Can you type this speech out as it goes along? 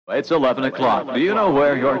It's 11 o'clock. Do you know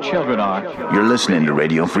where your children are? You're listening to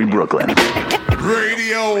Radio Free Brooklyn.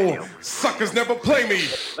 Radio suckers never play me.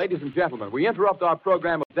 Ladies and gentlemen, we interrupt our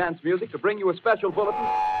program of dance music to bring you a special bulletin.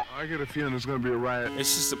 I get a feeling there's going to be a riot.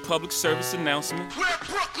 It's just a public service announcement. Where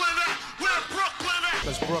Brooklyn at? Where Brooklyn at?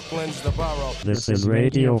 Because Brooklyn's the borough. This is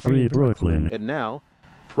Radio Free Brooklyn. And now,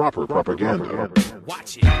 proper propaganda.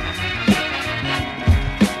 Watch it.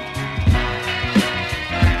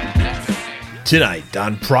 Tonight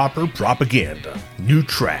on Proper Propaganda, new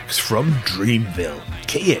tracks from Dreamville,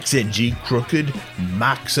 KXNG Crooked,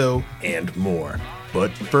 Moxo, and more.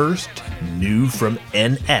 But first, new from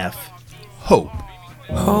NF, Hope.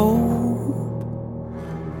 Hope.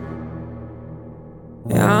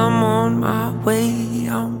 Yeah, I'm on my way,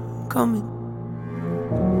 I'm coming.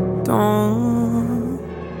 Don't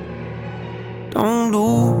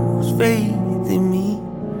lose faith in me.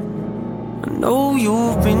 I know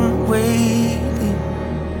you've been waiting.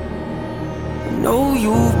 I know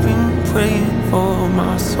you've been praying for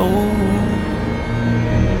my soul.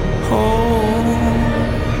 Oh,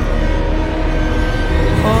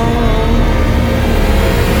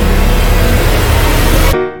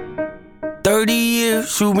 30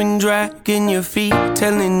 years you've been dragging your feet,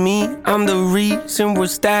 telling me I'm the reason we're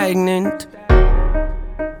stagnant.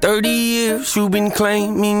 30 years you've been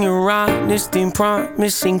claiming you're honest and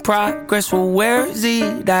promising progress. Well, where is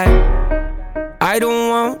it at? I don't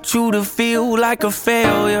want you to feel like a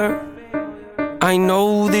failure. I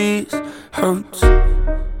know this hurts,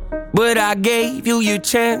 but I gave you your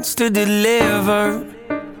chance to deliver.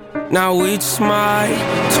 Now it's my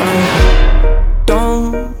turn.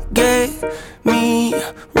 Don't get me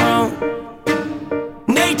wrong,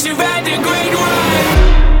 nature had a great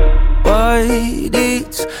run, but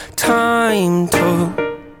it's time to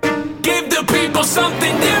give the people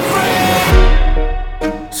something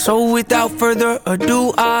different. So without further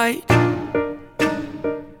ado, I'd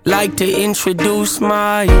like to introduce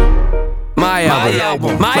my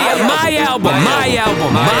album.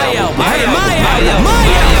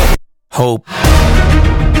 Hope.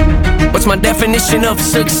 What's my definition of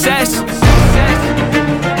success?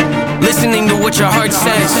 Listening to what your heart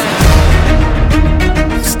says,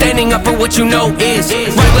 standing up for what you know is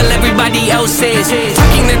right while everybody else is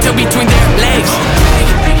tucking their tail between their legs.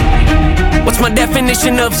 What's my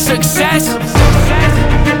definition of success?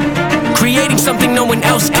 Creating something no one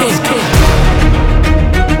else can.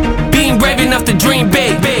 Being brave enough to dream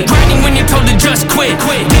big. Grinding when you're told to just quit.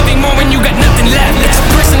 Giving more when you got nothing left. It's a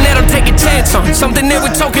person that'll take a chance on something they were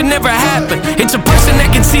told could never happen. It's a person that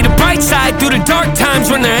can see the bright side through the dark times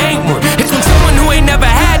when there ain't one. It's when someone who ain't never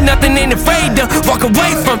had nothing ain't afraid to walk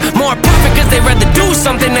away from more profit, cause they'd rather do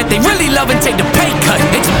something that they really love and take the pay cut.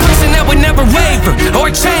 It's a person that would never waver or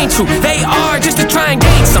change who they are just to try and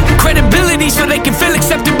gain some credibility so they can feel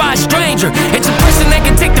accepted by a stranger. It's a person that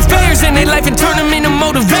can take the failures in their life and turn them into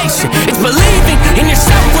motivation. It's believing in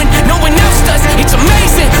yourself when no one else does. It's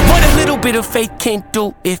amazing what a little bit of faith can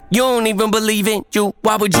do. If you don't even believe in you,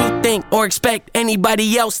 why would you think or expect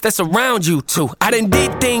anybody else that's around you to? I done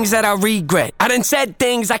did things that I regret. I done said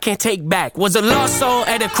things I can't take back. Was a lost soul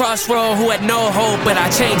at a crossroad who had no hope, but I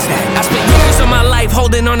changed that. I spent years of my life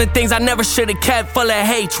holding on to things I never should have kept, full of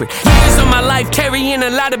hatred. Years of my life carrying a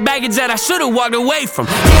lot of baggage that I should have walked away from.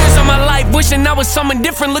 Years of my life wishing I was someone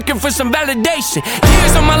different, looking for some validation.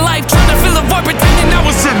 Years of my life trying to fill a void, pretending I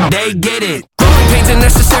was in them. They get it. Growing pains a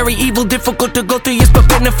necessary evil, difficult to go through, yes, but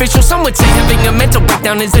beneficial. Some would say having a mental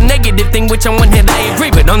breakdown is a negative thing, which on one hand I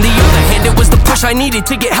agree, but on the other hand it was the push I needed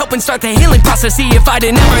to get help and start the healing process. See, if I'd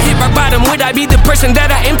never hit rock bottom, would I be the person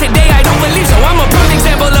that I am today? I don't believe so. I'm a prime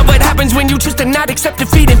example of what happens when you choose to not accept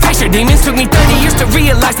defeat and face your demons. Took me 30 years to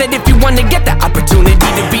realize that if you want to get the opportunity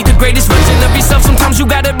to be the greatest version of yourself, sometimes you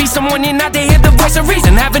gotta be someone you're not to hear the voice of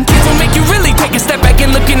reason. Having kids will make you really take a step back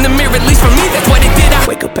and look in the mirror. At least for me, that's what it did. I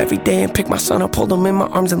wake up every day and pick my son up, hold him in my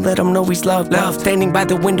arms and let him know he's loved. Standing by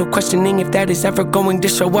the window questioning if that is ever going to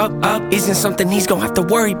show up. Isn't something he's gonna have to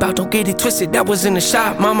worry about. Don't get it twisted, that was in the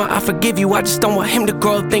shop. Mama, I forgive you, I just don't want him to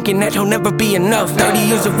grow up thinking that he'll never be enough. 30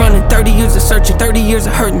 years of running, 30 years of searching, 30 years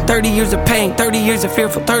of hurting, 30 years of pain, 30 years of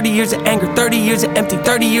fearful, 30 years of anger, 30 years of empty,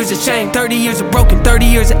 30 years of shame, 30 years of broken, 30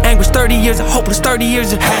 years of anguish, 30 years of hopeless, 30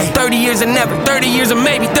 years of hate, 30 years of never, 30 years of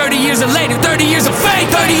maybe, 30 years of later, 30 years of faith,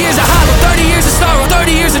 30 years of hollow, 30 years of sorrow,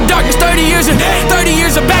 30 years of darkness, 30 years of day, 30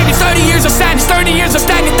 years of baggage, 30 years of sadness, 30 years of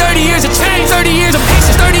stagnant, 30 years of change, 30 years of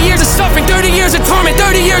patience, 30 years of suffering, 30 years of torment,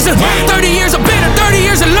 30 years of 30 years of bitter, 30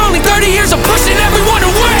 years of lonely, 30 years of pushing everyone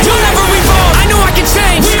away. You'll never evolve, I know I can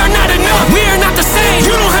change. We are not enough, we are not the same.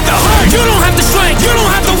 You don't have the heart, you don't have the strength, you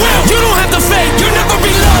don't have the will, you don't have the faith. You'll never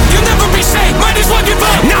be loved, you'll never be safe. Might as well give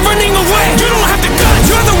up, not running away. You don't have the guts,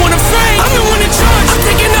 you're the one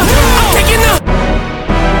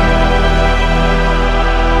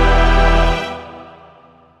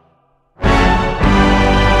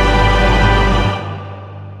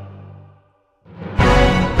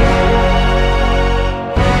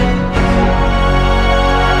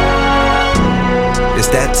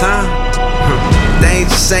that time. Things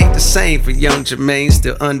just ain't the same for young Jermaine,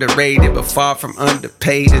 still underrated, but far from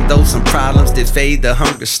underpaid. And those some problems that fade, the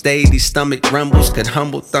hunger stayed. These stomach rumbles could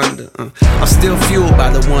humble thunder. I'm still fueled by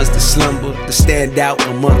the ones that slumber, to stand out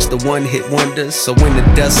amongst the one-hit wonders. So when the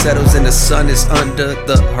dust settles and the sun is under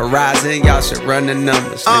the horizon, y'all should run the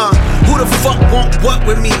numbers. Who the fuck want what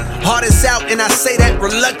with me? Heart is out and I say that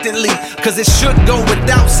reluctantly, cause it should go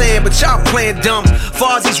without saying, but y'all playing dumb.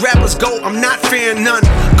 Far as these rappers go, I'm not fearing none.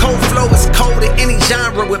 Cold flow is cold in any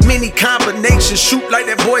genre with many combinations. Shoot like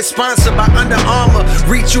that boy sponsored by Under Armour.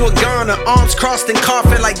 Reach you a goner, arms crossed and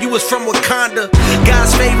coughing like you was from Wakanda.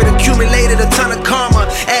 God's favorite accumulated a ton of karma.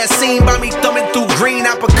 As seen by me thumbing through green,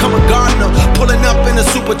 I become a gardener. Pulling up in a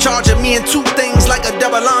supercharger, me and two things like a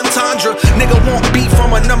double entendre. Nigga won't beat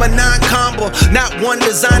from a number 9 combo. Not one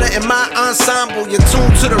designer in my ensemble. You're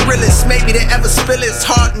tuned to the realest, maybe they ever spill his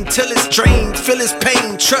heart until it's drained. Feel his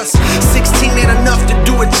pain, trust 16 ain't enough to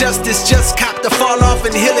do it justice. Just cop the fall off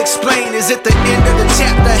and he'll explain. Is it the end of the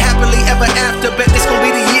chapter? Happily ever after. Bet this gon'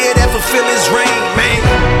 be the year that fulfill his reign, man.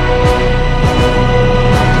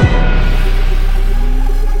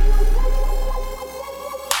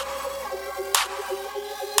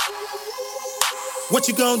 What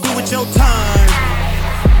you gonna do with your time?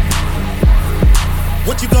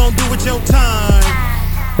 What you gonna do with your time?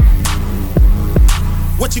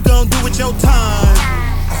 What you gonna do with your time?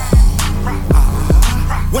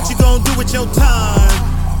 What you gonna do with your time?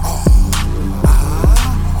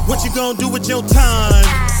 What you gonna do with your time?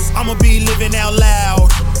 I'ma be living out loud.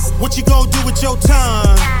 What you gonna do with your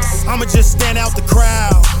time? I'ma just stand out the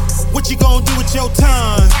crowd. What you gonna do with your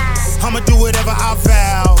time? I'ma do whatever I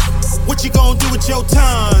vow. What you gonna do with your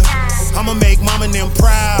time? I'ma make mama and them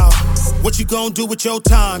proud. What you gonna do with your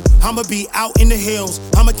time? I'ma be out in the hills.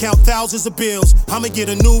 I'ma count thousands of bills. I'ma get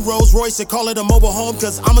a new Rolls Royce and call it a mobile home,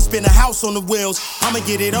 cause I'ma spin a house on the wheels. I'ma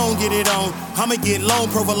get it on, get it on. I'ma get loan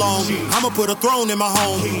provolone. I'ma put a throne in my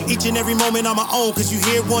home. Each and every moment I'm my own, cause you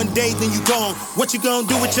here one day, then you gone. What you gonna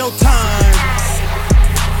do with your time?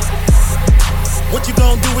 What you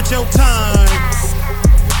gonna do with your time?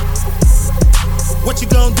 What you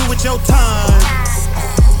gonna do with your time?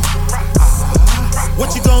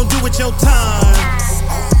 What you gonna do with your time?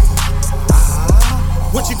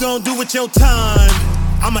 What you gonna do with your time?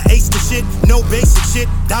 I'ma ace the shit, no basic shit.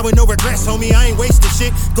 Die with no regrets, homie, I ain't wasting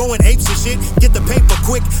shit. Going apes and shit, get the paper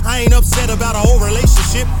quick. I ain't upset about a whole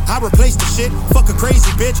relationship. I replace the shit, fuck a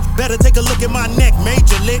crazy bitch. Better take a look at my neck,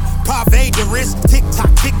 major lit. Pave the wrist, tick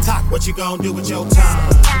tock, tick tock. What you gonna do with your time?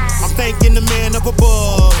 I'm thanking the man up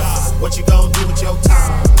above. What you gonna do with your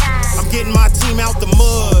time? I'm getting my team out the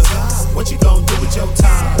mud. What you gonna do with your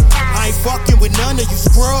time? I ain't fucking with none of you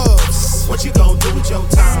scrubs. What you gonna do with your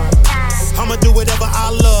time? I'ma do whatever I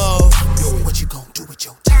love. What you gonna do with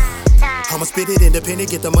your time? I'ma spit it independent,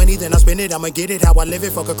 get the money, then I spend it. I'ma get it how I live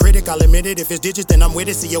it, fuck a critic, I'll admit it. If it's digits, then I'm with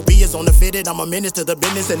it. COB is on the fitted. I'm a menace to the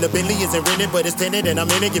business, and the Bentley isn't rented, but it's tenant, and I'm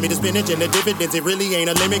in it. Give me the spinach and the dividends, it really ain't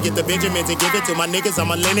a limit. Get the Benjamins and give it to my niggas,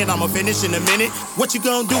 I'ma lend it. I'ma finish in a minute. What you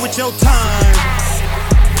gonna do with your time?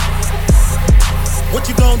 What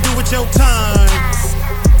you gonna do with your time?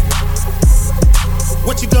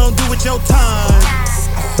 What you gonna do with your time?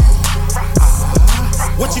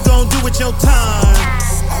 What you gonna do with your time?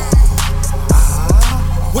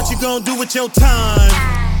 What you gonna do with your time?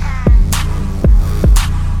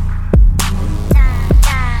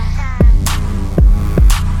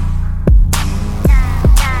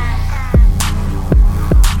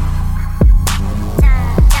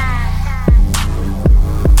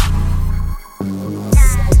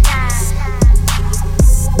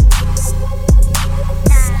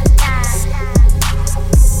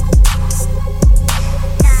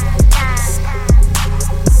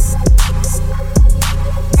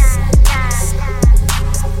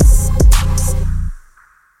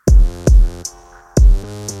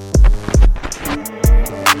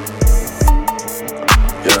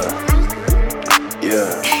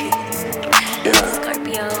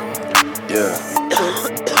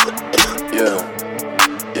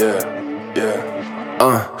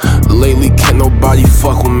 Lately can't nobody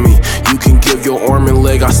fuck with me. You can give your arm and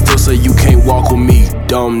leg, I still say you can't walk with me,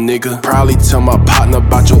 dumb nigga. Probably tell my partner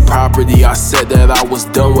about your property. I said that I was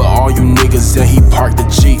done with all you niggas and he parked the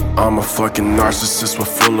Jeep. I'm a fucking narcissist with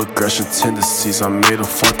full aggression tendencies. I made a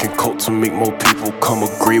fucking cult to make more people come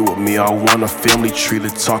agree with me. I want a family tree to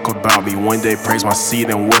talk about me. One day praise my seed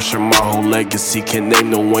and worship my whole legacy. Can't name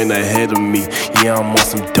no one ahead of me. Yeah, I'm on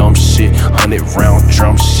some dumb shit, 100 round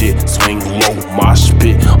drum shit. Swing low, mosh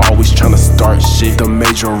pit, always tryna start shit. The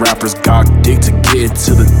major rappers got dick to get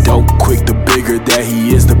to the dope quick. The bigger that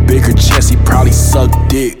he is, the bigger chest, he probably suck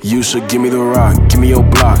dick. You should give me the rock, give me your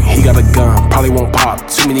block. He got a gun, probably won't pop.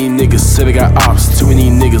 Too many niggas say they got ops. Too many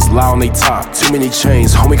niggas lie on they top. Too many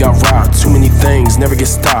chains, homie got robbed. Too many things never get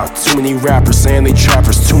stopped. Too many rappers saying they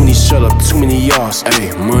trappers. Too many shut up, too many y'alls.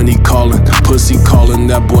 Ayy, money calling, pussy calling,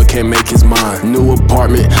 that boy can't make his mind. New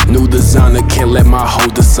apartment, new designer, can't let my hoe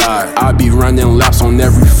decide. I be running laps on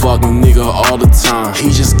every fucking nigga all the time. He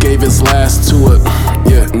just gave his last to it,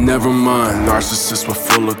 yeah, never mind. Narcissist with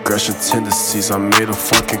full aggression tendencies. I made a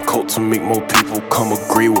fucking cult to make more people come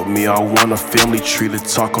agree with me. I want a family tree to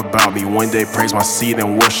talk about me. One day praise my seed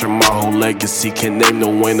and worship my whole legacy. Can't name no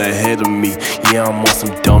one ahead of me. Yeah, I'm on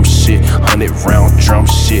some dumb shit, 100-round drum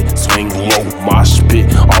shit. Swing low, mosh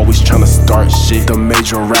pit, always tryna start shit. The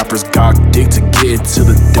major rappers got dick to get to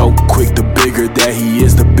the dope quick. The bigger that he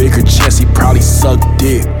is, the bigger chest, he probably suck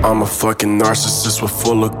dick. I'm a fucking narcissist with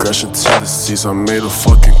full aggression tendencies. I made a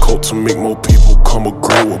fucking cult to make more people come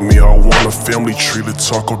agree with me. I want a family tree to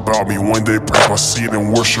talk about me. One day praise my seed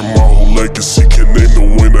and worship my whole legacy. Can't name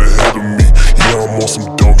no one ahead of me. Yeah, I'm on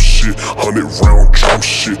some dumb shit, 100-round drum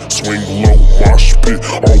shit. Swing low, mosh pit,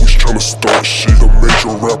 always tryna start shit. The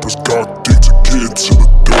major rappers got dick to get into the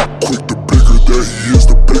dope quick. The bigger that he is,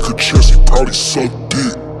 the bigger chest, he probably suck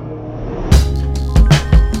dick.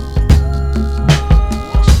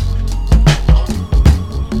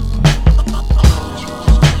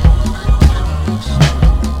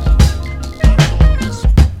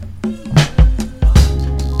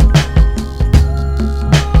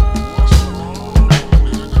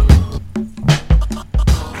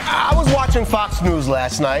 Fox News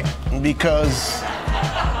last night because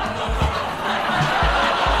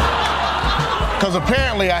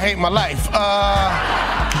apparently I hate my life.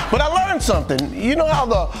 But I learned something. You know how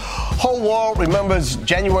the whole world remembers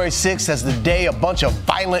January 6th as the day a bunch of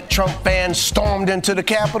violent Trump fans stormed into the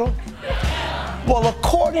Capitol? Well,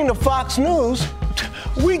 according to Fox News,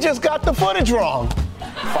 we just got the footage wrong.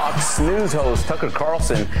 Fox News host Tucker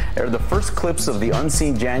Carlson aired the first clips of the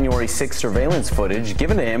unseen January 6th surveillance footage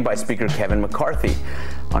given to him by Speaker Kevin McCarthy.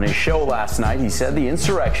 On his show last night, he said the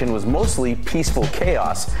insurrection was mostly peaceful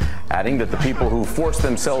chaos, adding that the people who forced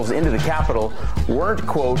themselves into the Capitol weren't,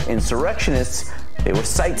 quote, insurrectionists, they were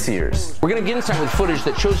sightseers. We're going to get inside with footage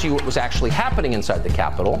that shows you what was actually happening inside the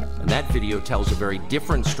Capitol. And that video tells a very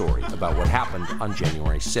different story about what happened on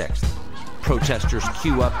January 6th. Protesters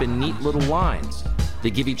queue up in neat little lines. They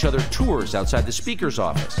give each other tours outside the Speaker's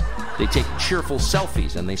office. They take cheerful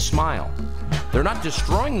selfies and they smile. They're not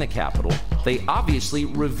destroying the Capitol. They obviously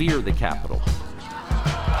revere the Capitol.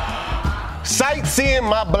 Sightseeing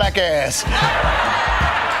my black ass.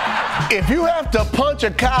 If you have to punch a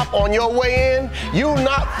cop on your way in, you're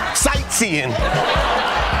not sightseeing.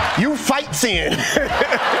 You fight seeing.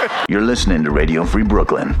 You're listening to Radio Free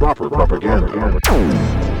Brooklyn. Proper propaganda.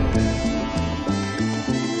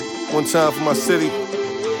 One time for my city.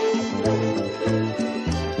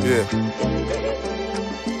 Yeah.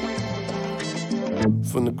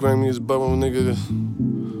 From the grimiest borough, nigga.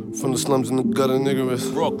 From the slums in the gutter,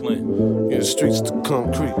 nigga. Brooklyn. Yeah, the streets to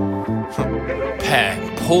concrete.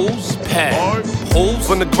 Pad. Pulls.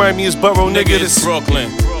 From the grimiest borough, nigga. This Brooklyn.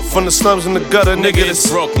 From the slums in the gutter, nigga. This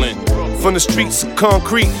Brooklyn. From the streets to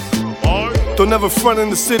concrete. Don't never front in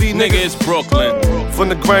the city, nigga. It's Brooklyn. From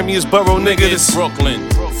the grimiest borough, nigga. This Brooklyn.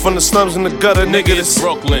 From the slums in the gutter, nigga. This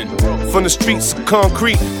Brooklyn. From the streets to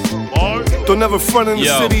concrete. Don't never front in the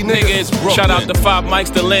city, nigga. It's Brooklyn. Shout out to 5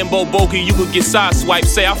 mics, the Lambo bogey. You could get sideswiped.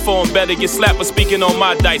 Say I phone better, get slapped for speaking on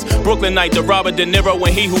my dice. Brooklyn night, the Robert De Niro,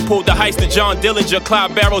 when he who pulled the heist. The John Dillinger,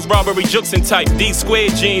 Clyde Barrows, robbery Juxon type. D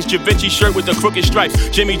squared jeans, Javinci shirt with the crooked stripes.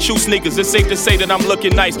 Jimmy Choo sneakers. It's safe to say that I'm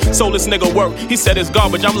looking nice. Soulless nigga work. He said it's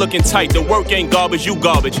garbage. I'm looking tight. The work ain't garbage. You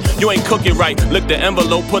garbage. You ain't cooking right. Lick the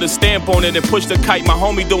envelope, put a stamp on it, and push the kite. My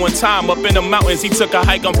homie doing time up in the mountains. He took a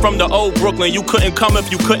hike. I'm from the old Brooklyn. You couldn't come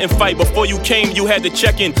if you couldn't fight. Before you came, you had to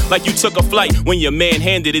check in like you took a flight. When your man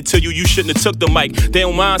handed it to you, you shouldn't have took the mic. They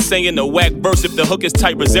don't mind saying the whack verse if the hook is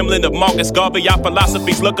tight. Resembling of Marcus Garvey, our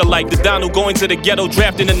philosophies look alike. The Donald going to the ghetto,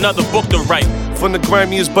 drafting another book to write. From the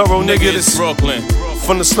grimiest borough, nigga, this Brooklyn.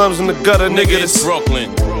 From the slums in the gutter, nigga, this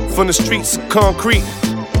Brooklyn. From the streets of concrete.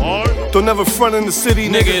 Don't never front in the city,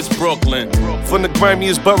 nigga. It's Brooklyn. From the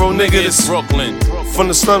grimiest borough, nigga, this Brooklyn. From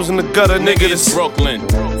the slums in the gutter, nigga, this Brooklyn.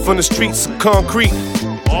 From the streets of concrete.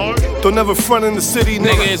 Don't ever front in the city,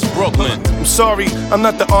 Nigga, it's Brooklyn. I'm sorry, I'm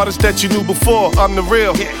not the artist that you knew before. I'm the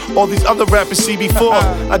real. All these other rappers see before.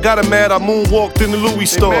 I got him mad, I moonwalked in the Louis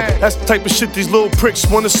store. That's the type of shit these little pricks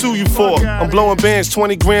wanna sue you for. I'm blowing bands,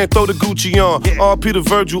 20 grand, throw the Gucci on. R.P. to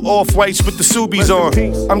Virgil, off-whites with the Subies on.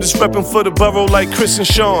 I'm just reppin' for the borough like Chris and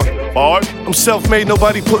Sean. I'm self-made,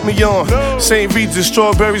 nobody put me on. St. Reed's and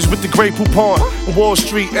strawberries with the Grey Poupon. Wall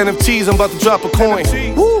Street, NFTs, I'm about to drop a coin.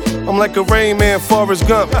 Woo. I'm like a Rain Man, Forrest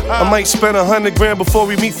Gump. I might spend 100 grand before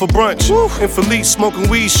we meet for brunch. And Felice smoking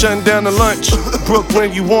weed, shutting down the lunch.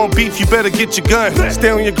 Brooklyn, you want beef, you better get your gun. Stay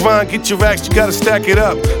on your grind, get your racks, you gotta stack it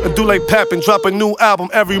up. I do like Pap and drop a new album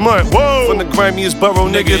every month. Whoa. From the grimiest borough,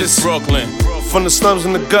 nigga, this Brooklyn. From the slums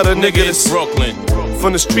in the gutter, nigga, this Brooklyn.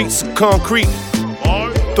 From the streets of concrete.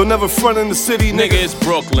 Don't ever front in the city, nigga, it's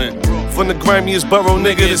Brooklyn. From the grimiest borough,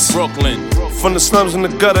 nigga, this Brooklyn. From the slums in the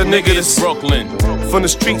gutter, nigga, this Brooklyn. From the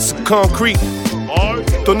streets of concrete.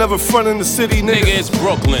 Don't ever front in the city, nigga, it's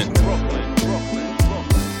Brooklyn.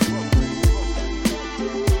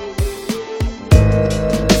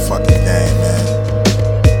 Fucking game, man.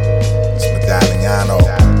 It's Medalliano.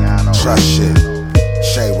 Trust shit.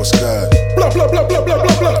 Shay, what's good? Blah, blah, blah, blah, blah,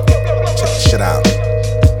 blah, blah. Check the shit out.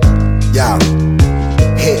 Yo.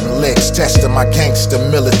 Hitting licks, testing my gangster,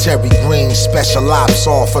 military green, special ops,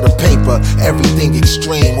 all for the paper, everything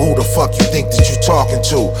extreme. Who the fuck you think that you talking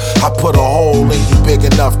to? I put a hole in you big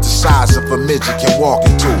enough the size of a midget can walk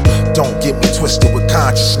into. Don't get me twisted with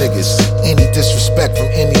conscious niggas. Any disrespect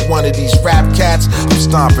from any one of these rap cats, I'm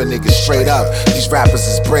stomping niggas straight up. These rappers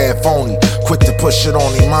is bred phony, quick to push it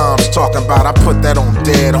on their moms, talking about I put that on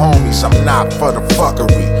dead homies. I'm not for the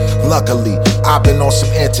fuckery. Luckily, I've been on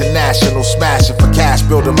some international smashing for cash,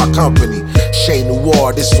 building my company. Shay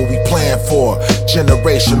Noir, this what we plan for.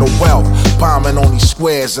 Generational wealth, bombing on these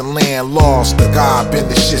squares and land lost. The God been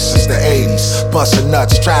the shit since the 80s. Busting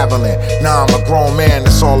nuts, traveling. Now I'm a grown man,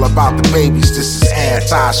 it's all about the babies. This is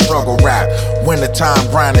anti-struggle rap. Wintertime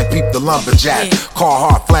grinding, peep the lumberjack.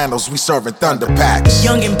 Carhartt flannels, we serving thunder packs.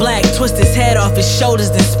 Young and black, twist his head off his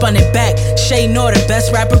shoulders, then spun it back. Shay Noir, the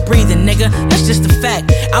best rapper breathing, nigga. That's just a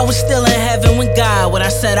fact. I was still in heaven when God, when I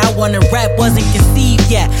said I wanna rap, wasn't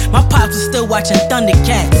conceived yet. My pops was still watching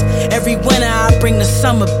Thundercats. Every winter I bring the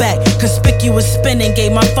summer back. Conspicuous spending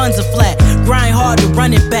gave my funds a flat. Grind hard to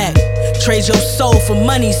run it back. Trade your soul for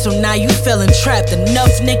money, so now you feeling trapped.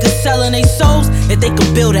 Enough niggas selling their souls that they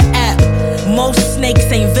could build an app. Most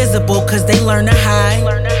snakes ain't visible cause they learn to hide.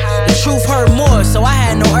 The truth hurt more, so I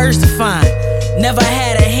had no urge to find. Never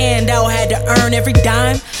had a handout, had to earn every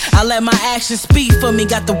dime. I let my actions speak for me,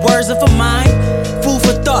 got the words of a mind. Food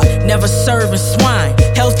for thought, never serving swine.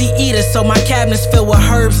 Healthy eater, so my cabinet's filled with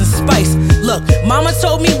herbs and spice. Look, mama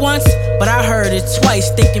told me once, but I heard it twice.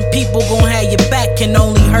 Thinking people gon' have your back can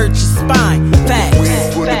only hurt your spine. Facts.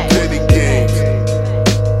 The petty games.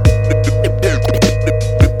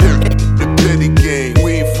 The petty game.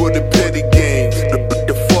 We ain't for the petty games. The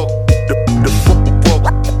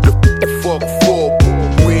fuck for.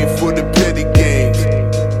 We ain't for the petty games.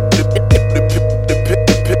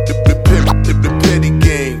 The petty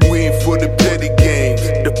game. We ain't for the petty games.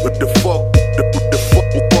 The fuck for.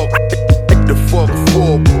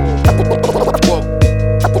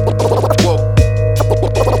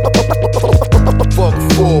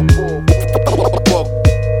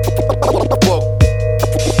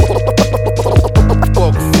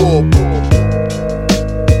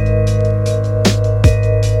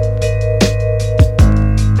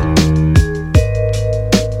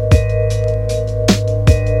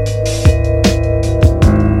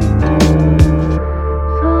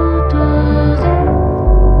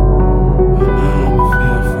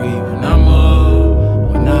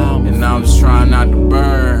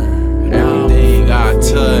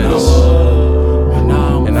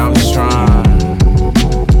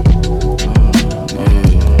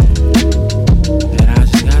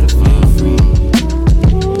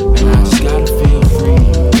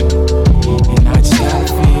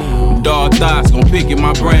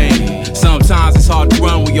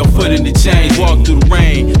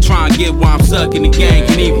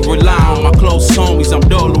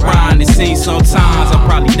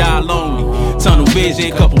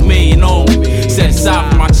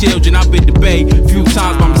 Children, I've been debated a few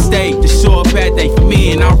times by mistake. The short path they for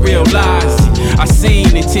me, and I realized I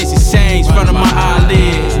seen intentions change in front of my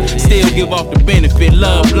eyelids. Still give off the benefit,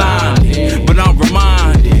 love blinded, but I'm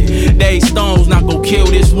reminded they stones not gon' kill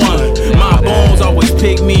this one. My bones always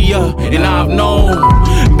pick me up, and I've known,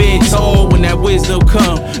 been told when that wisdom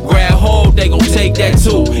come, grab hold, they gon' take that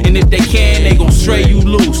too. And if they can, they gon' stray you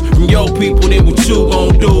loose from your people. Then what you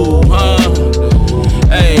gon' do, huh?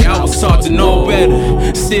 Hey, I was taught to know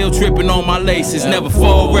better. still tripping on my laces, never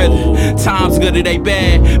fall rhythm. Times good or they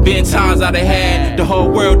bad, been times I done had the whole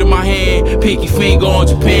world in my hand. Pinky finger on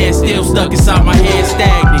Japan, still stuck inside my head,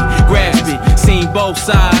 stagnant, grasping. Seen both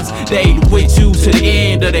sides, they with you to the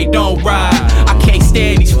end or they don't ride. I can't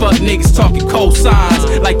stand these fuck niggas talking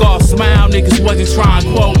cosigns, like all smile niggas wasn't trying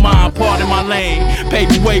to quote mine. Part of my lane, pave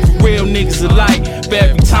the way for real niggas alike. But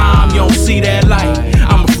every time you don't see that light,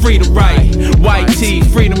 I'm a free to write. White tee,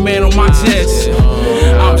 freedom man on my chest.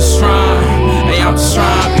 I'm just trying, hey, I'm just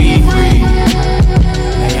trying to be free.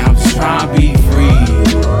 Hey, I'm just trying to be free.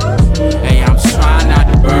 Hey, I'm just trying not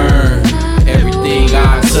to burn everything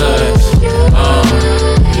I touch.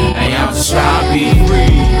 Hey, I'm just trying to be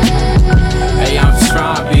free. Hey, I'm just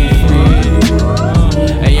trying to be free.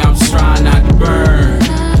 Hey, I'm just trying not to burn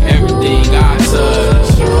everything I touch.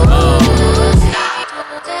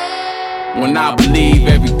 When I believe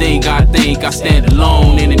everything I think, I stand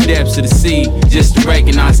alone in the depths of the sea, just to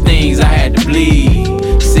recognize things I had to bleed.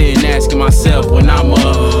 Sitting asking myself when I'm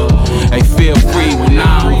hey, feel free when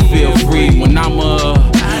I'm feel free when I'm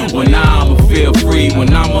when I'm feel free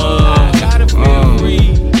when I'm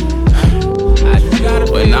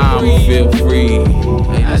when I'm feel free.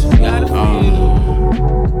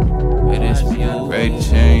 Ready to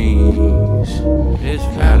change.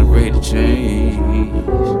 Gotta ready to change.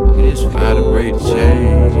 Gotta ready to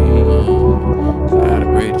change. Gotta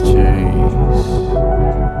ready to change.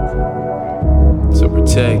 To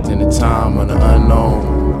protect in the time of the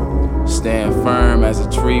unknown. Stand firm as a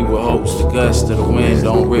tree with hopes the gust of the wind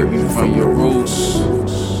don't rip you from your roots.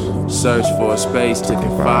 Search for a space to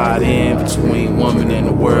confide in between woman and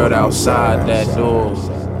the world outside that door.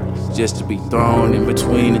 Just to be thrown in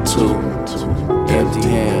between the two,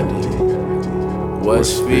 empty-handed.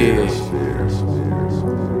 What's fear?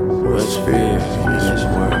 What's fear in this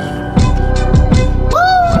world?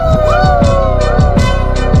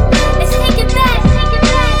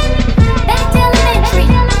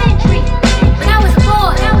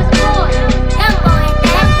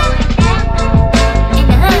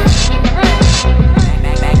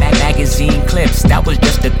 That was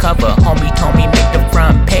just a cover. Homie told me make the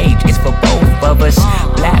front page. It's for both of us.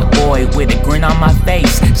 Black boy with a grin on my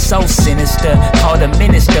face. So sinister. Called a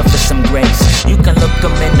minister for some grace. You can look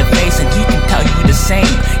him in the face and he can tell you the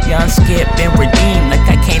same. Young Skip been redeemed like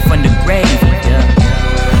I came from the grave. Yeah.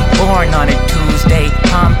 Born on a Tuesday,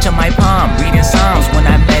 palm to my palm, reading Psalms when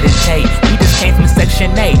I meditate. We just came from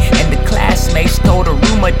Section 8, and the classmates told a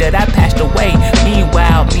rumor that I passed away.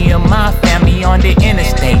 Meanwhile, me and my family on the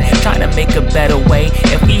interstate, trying to make a better way.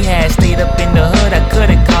 If we had stayed up in the hood, I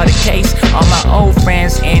could've caught a case. All my old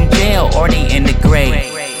friends in jail or they in the grave.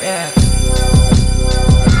 Yeah.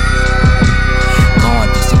 Going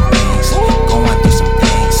through some things, going through some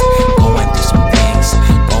things, going through some things,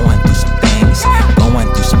 going through some things, going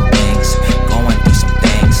through some things, going through some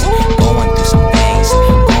things, going through some things,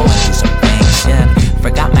 going through some things. Yeah.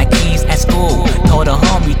 Forgot my keys at school. Told a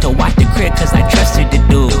homie to watch the crib cause I trusted the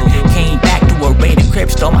dude. Came back to a raided crib,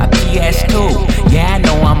 stole my PS2. Yeah, I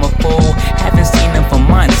know I'm a fool, haven't seen him for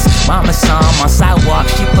months. Mama saw him on sidewalk,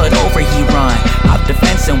 she put over, he run off the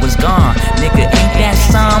fence and was gone. Nigga, ain't that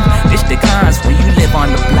some? This the cons when you live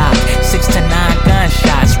on the block. 6 to 9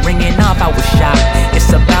 gunshots ringing off, I was shocked.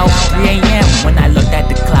 It's about 3 a.m. when I looked at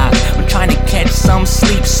the clock. I'm trying to catch some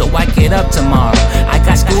sleep so I get up tomorrow. I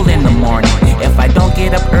got school in the morning. If I don't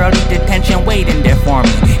get up early, detention waiting there for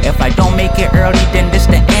me. If I don't make it early, then this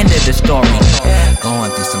the end of the story.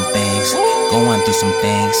 Going through some things, going through some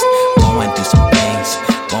things, going through some things,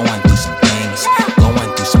 going through some things,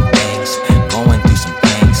 going through some things, going through some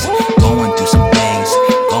things, going through some things,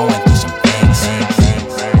 going through some things.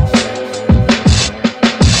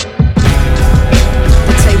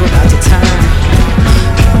 The table about to turn.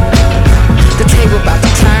 The table about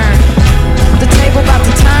to turn. The table about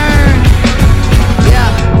to turn. Yeah.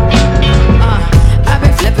 I've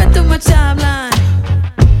been flipping through my timeline,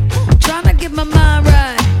 trying to get my mind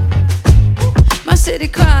right. My city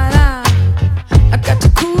crying out. I got to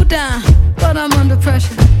cool down, but I'm under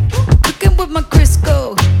pressure. Looking with my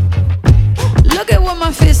Crisco. Look at what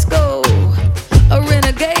my fists go. A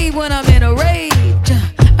renegade when I'm in a rage.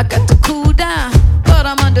 I got to cool down, but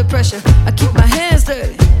I'm under pressure. I keep my hands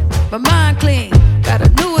dirty, my mind clean. Got a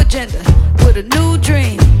new agenda with a new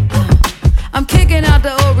dream. I'm kicking out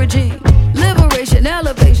the old regime. Liberation,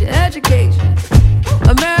 elevation, education.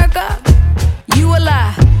 America, you a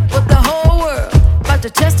lie, but the whole world about to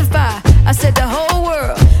testify. I said the whole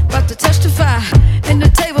world about to testify. And the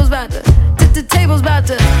table's about to, the table's about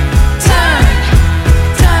to turn,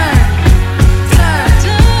 turn, turn.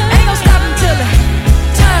 Ain't gonna stop until it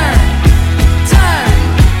turn, turn,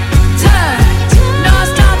 turn. No,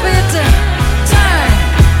 it's time.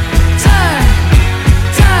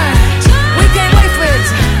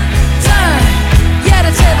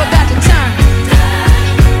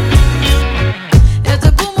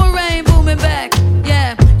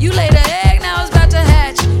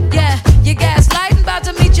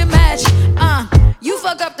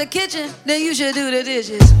 should do the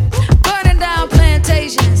dishes. Burning down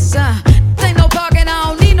plantations. Ain't no parking, I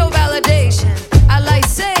don't need no validation. I like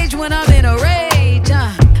sage when I'm in a rage.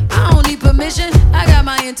 I don't need permission, I got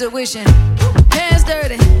my intuition. Hands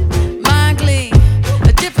dirty, mind clean.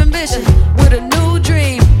 A different vision with a new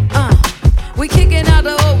dream. We kicking out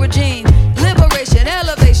the old regime. Liberation,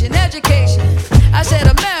 elevation, education. I said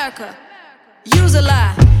America, use a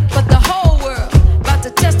lie, but the whole world about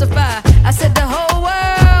to testify. I said the whole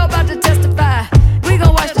world about to testify. We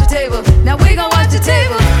gon' watch the table, now we gon' watch the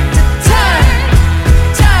table. Turn,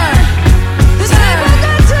 turn, the table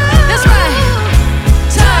got to. That's right.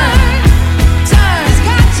 Turn, turn, it's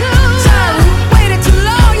got to. Turn, waited too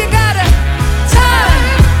long, you gotta turn.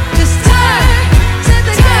 Just turn, said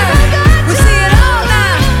the table got to. We see it all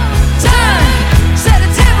now. Turn, said the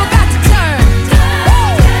table got to turn.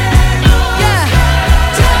 Yeah.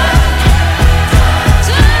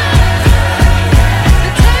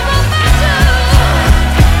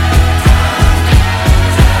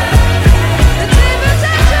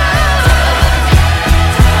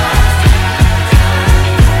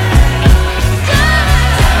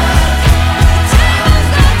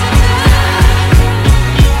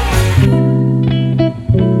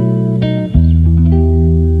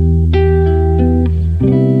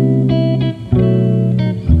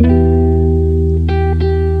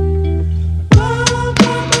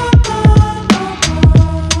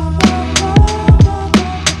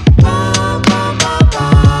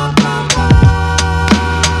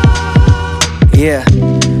 Yeah,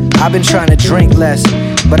 I've been trying to drink less,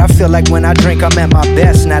 but I feel like when I drink I'm at my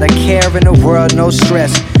best. Not a care in the world, no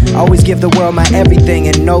stress. Always give the world my everything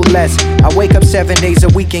and no less. I wake up 7 days a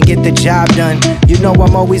week and get the job done. You know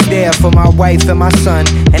I'm always there for my wife and my son.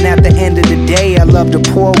 And at the end of the day I love to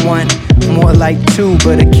pour one. More like 2,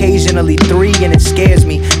 but occasionally 3, and it scares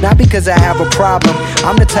me. Not because I have a problem,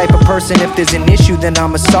 I'm the type of person if there's an issue then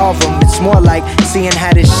I'ma solve them. It's more like seeing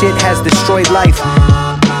how this shit has destroyed life.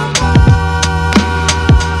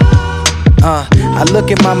 I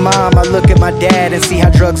look at my mom, I look at my dad, and see how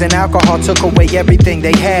drugs and alcohol took away everything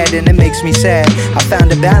they had, and it makes me sad. I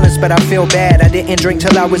found a balance, but I feel bad. I didn't drink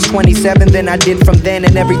till I was 27, then I did from then,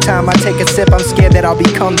 and every time I take a sip, I'm scared that I'll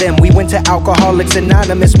become them. We went to Alcoholics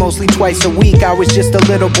Anonymous mostly twice a week. I was just a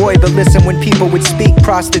little boy, but listen when people would speak.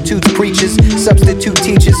 Prostitutes, preachers, substitute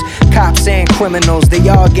teachers, cops and criminals, they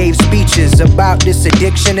all gave speeches about this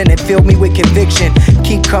addiction, and it filled me with conviction.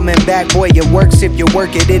 Keep coming back, boy, it works if you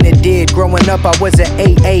work it, and it did. Growing up, I was an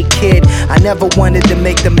AA kid. I never wanted to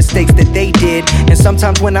make the mistakes that they did. And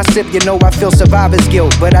sometimes when I sip, you know I feel survivor's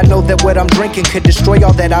guilt. But I know that what I'm drinking could destroy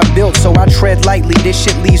all that I built. So I tread lightly, this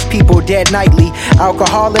shit leaves people dead nightly.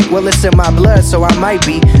 Alcoholic, well it's in my blood, so I might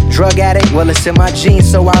be. Drug addict, well it's in my genes,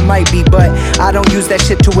 so I might be. But I don't use that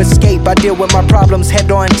shit to escape. I deal with my problems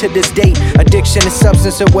head on to this date. Addiction and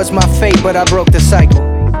substance, it was my fate, but I broke the cycle.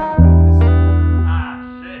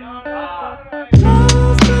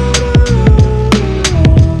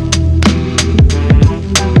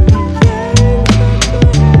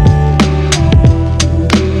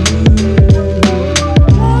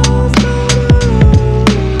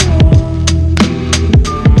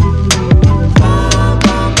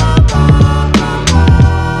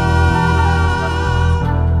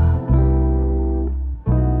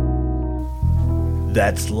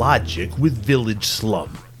 That's Logic with Village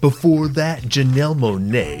Slum. Before that, Janelle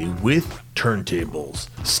Monáe with Turntables,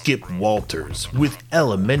 Skip Walters with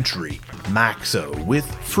Elementary, Maxo with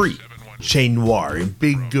Free, Che Noir and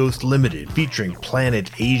Big Ghost Limited featuring Planet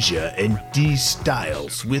Asia, and D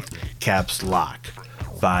Styles with Caps Lock,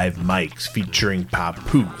 Five Mics featuring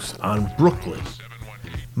Papoose on Brooklyn,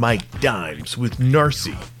 Mike Dimes with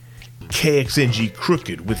Narcy, KXNG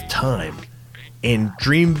Crooked with Time, and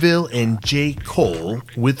Dreamville and J. Cole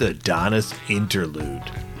with Adonis Interlude.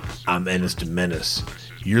 I'm Ennis to Menace.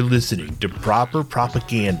 You're listening to Proper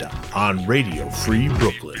Propaganda on Radio Free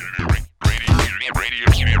Brooklyn. Radio Free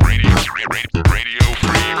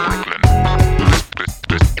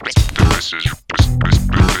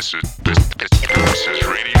Brooklyn. This is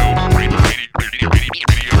Radio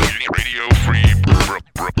Free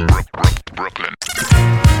Brooklyn.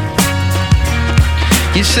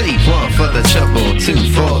 You say 1 for the trouble, 2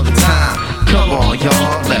 for the time. Come on,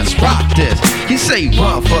 y'all, let's rock this. You say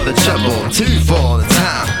 1 for the trouble, 2 for the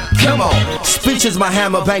time. Come on. Speech is my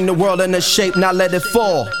hammer, bang the world into shape, now let it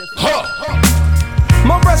fall.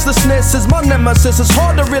 My restlessness is my nemesis. It's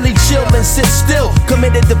hard to really chill and sit still.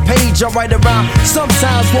 Committed to page, I write around.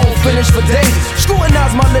 Sometimes won't finish for days.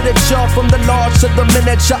 Scrutinize my literature from the large to the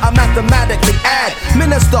miniature. I mathematically add,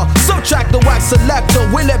 minister, subtract the wax selector,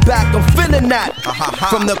 will it back. I'm feeling that.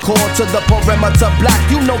 From the core to the perimeter, black.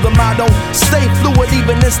 You know the motto. Stay fluid,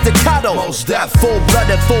 even in staccato. Most death,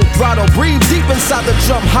 full-blooded, full throttle. Breathe deep inside the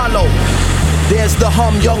drum hollow. There's the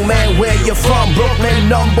hum, young man, where you from? Brooklyn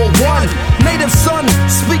 #1. Native son,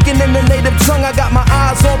 speaking in the native tongue. I got my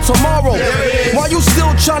eyes on tomorrow. While you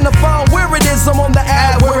still trying to find where it is, I'm on the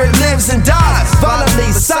ad where it lives and dies. Violently,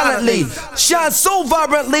 silently, shine so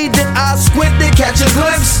vibrantly that I squint to catch a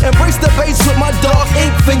glimpse. Embrace the bass with my dark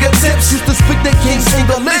ink fingertips. Used to speak the King's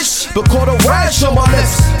English, but caught a rash on my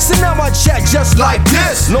lips. So now I chat just like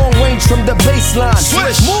this. Long range from the baseline.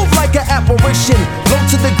 Swish. Move like an apparition. Go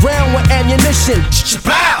to the ground with ammunition.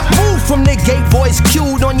 Move from the gate, voice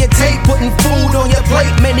cued on your tape, putting food on your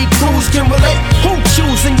plate. Many crews can relate. Who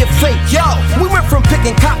choosing your fate? Yo, we went from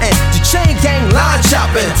picking cotton to chain gang line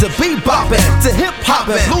chopping to bebopping to hip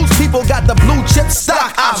hopping. Blues people got the blue chip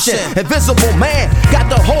stock option. Invisible man got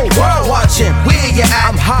the whole world watching. Where you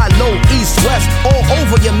at? I'm high, low, east, west, all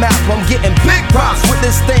over your map. I'm getting big props with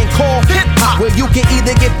this thing called hip hop, where you can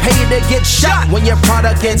either get paid or get shot. When your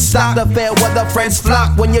product gets stocked, the fair weather friends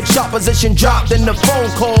flock. When your chart position dropped in the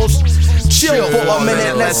phone calls. Chill for a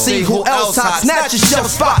minute, let's see who else hot. Snatch your shelf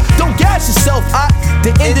spot. Don't gas yourself out.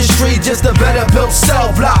 The industry just a better built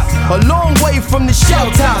cell block. A long way from the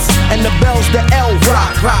shell tops and the bells, the L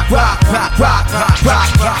rock, rock, rock, rock, rock, rock,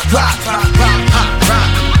 rock, rock, rock, rock, rock,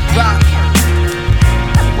 rock, rock.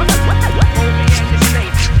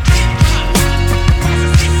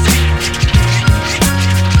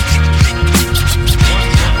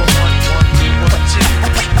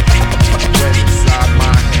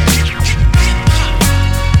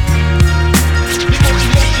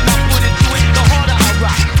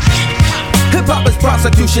 Hip-hop is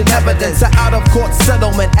prosecution evidence. An out-of-court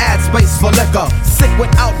settlement adds space for liquor. Sick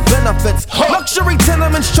without benefits. Luxury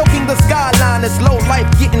tenements choking the skyline. It's low life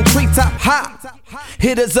getting treetop high.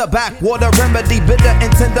 Hit is a backwater remedy. Bitter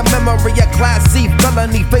and tender memory. A class C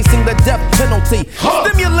felony facing the death penalty.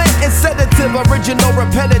 Stimulant and sedative. Original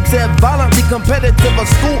repetitive. Violently competitive. A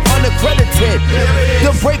school unaccredited.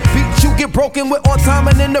 The break beat you get broken with on time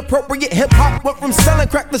and inappropriate. Hip-hop went from selling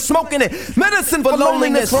crack to smoking it. Medicine for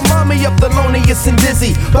loneliness. Remind me of the loneliest and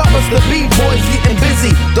dizzy. Boppers the B-boys getting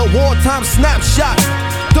busy. The wartime snapshot.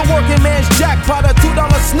 The working man's jackpot, a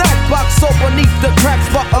 $2 snack box. So beneath the crack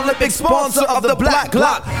spot, Olympic sponsor of the Black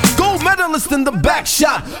Glock. Gold medalist in the back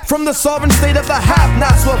shot. From the sovereign state of the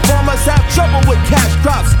have-nots, where farmers have trouble with cash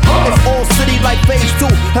crops. It's all city like phase 2.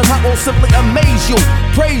 And I will simply amaze you,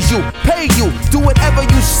 praise you, pay you, do whatever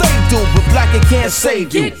you say do. But black it can't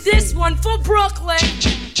save you. Kick this one for Brooklyn.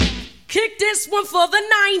 Kick this one for the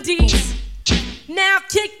 90s. Now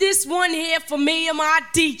kick this one here for me and my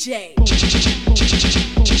DJ.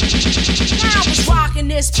 I was rocking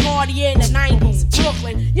this party in the 90s,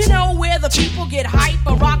 Brooklyn. You know where the people get hype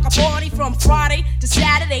and rock a party from Friday to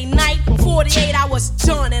Saturday night. 48 hours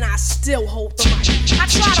done and I still hold the mic. I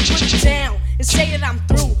try to put it down and say that I'm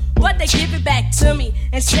through, but they give it back to me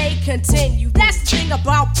and say continue. That's the thing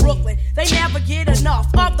about Brooklyn. They never get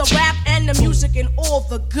enough of the rap and the music and all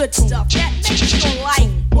the good stuff that makes your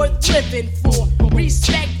life worth living for.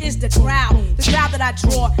 Respect is the crowd that I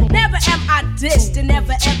draw. Never am I dissed and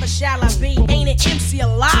never ever shall I be. Ain't an MC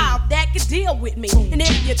alive that can deal with me. And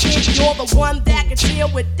if you think you're the one that can deal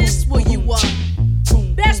with this, well you are.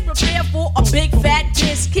 Best prepare for a big fat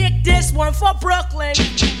diss. Kick this one for Brooklyn.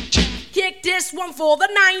 Kick this one for the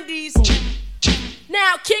 90s.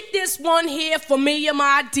 Now kick this one here for me and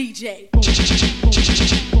my DJ.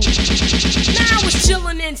 Now I was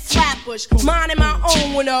chillin' in Flatbush, minding my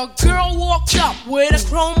own, when a girl walked up with a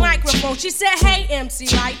chrome microphone. She said, "Hey MC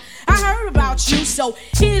Light, I heard about you, so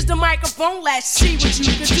here's the microphone, let's see what you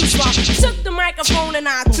can do." So I took the microphone and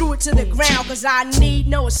I threw it to the ground, cause I need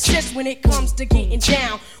no assist when it comes to getting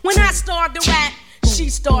down. When I started to rap, she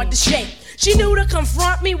started to shake. She knew to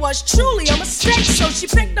confront me was truly a mistake, so she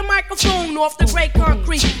picked the microphone off the gray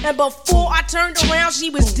concrete. And before I turned around, she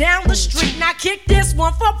was down the street. Now kick this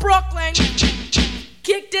one for Brooklyn.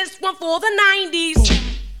 Kick this one for the 90s.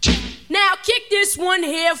 Now kick this one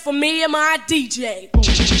here for me and my DJ.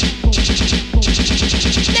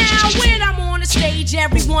 Now when I'm on the stage,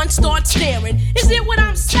 everyone starts staring. Is it what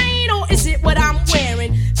I'm saying or is it what I'm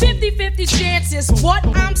wearing? 50-50 chance is what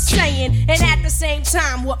I'm saying, and at the same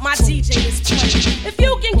time what my DJ is playing. If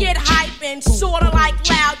you can get hype and sorta like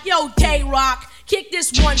loud, yo K-Rock, kick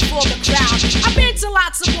this one for the crowd. I've been to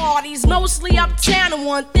lots of parties, mostly uptown, and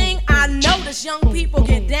one thing I notice, young people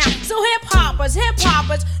get down. So hip hoppers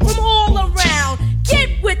from all around,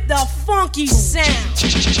 get with the funky sound.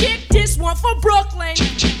 Kick this one for Brooklyn.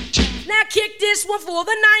 Now kick this one for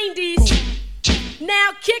the 90s. Now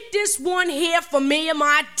kick this one here for me and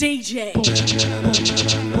my DJ.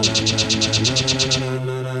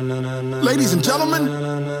 Ladies and gentlemen,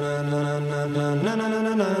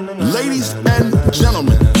 ladies and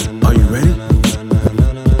gentlemen, are you ready?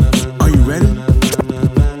 Are you ready?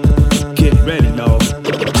 Get ready, y'all.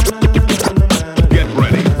 Get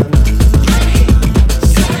ready.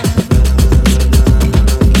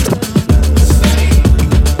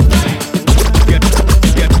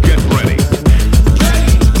 Get ready.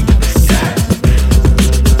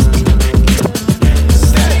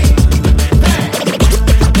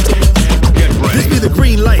 This be the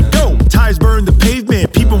green light, go. Tires burn the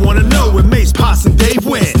pavement. People wanna know where Mace, Posse, and Dave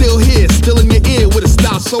went. Still here, still in your ear with a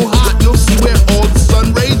style so hot, you'll see where all the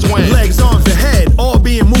sun rays went. Legs, arms, and head, all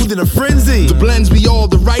being moved in a frenzy. The blends be all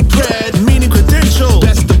the right cred, meaning credentials.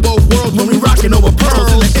 Best of both worlds when we rockin' over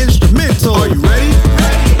pearls in the instrumental. Are you ready?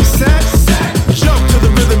 Set, jump to the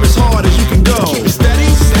rhythm as hard as you can go. Keep it steady,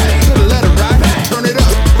 to the letter right. Turn it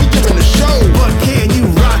up, we giving a show. But can you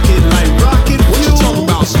rock it like rocket fuel? What you talking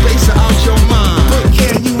about? Space out your mind. But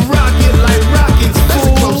can you rock it like rockets, fool? That's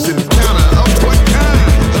a close encounter of what kind?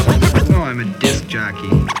 Oh, I'm a disc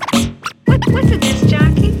jockey. What's a disc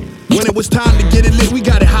jockey? When it was time to get it lit, we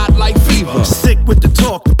got it hot like fever. Sick with the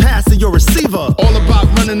talk, the pass of your receiver. All about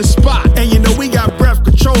running the spot. And you know we got breath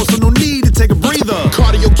control, so no need to take a breather.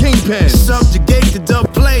 Cardio kingpin. Subjugate the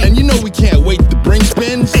dub play. And you know we can't wait to bring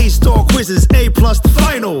spins. A-star quizzes, A+ the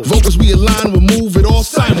final. Vocals we align, we'll move it all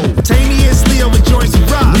simultaneously over joints and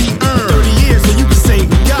rock. We earn 30 years so you can say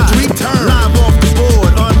we got 3 turns. Live off the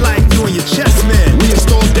board, unlike you and your chess men. We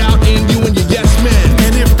install doubt in you and your yes men.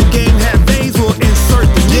 And if the game had veins, we'll insert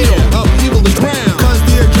the needle. Upheaval the ground. Cause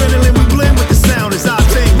the adrenaline we blend with the sound is our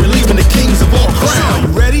thing. We're leaving the kings of all crowns. Are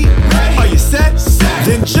you ready? Are you set?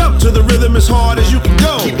 Then jump to the rhythm as hard as you can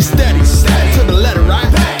go. Keep it steady, to the letter right.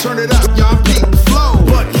 Turn it up, y'all peak the flow.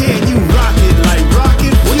 But can you rock it like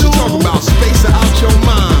rocket fuel? What you talking about? Space out your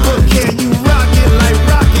mind. But can you rock it like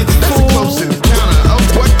rockets, That's fool? a close encounter of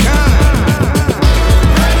what kind?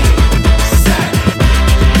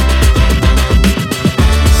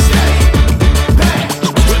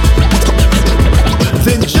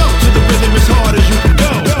 Then jump to the rhythm as hard as you can go.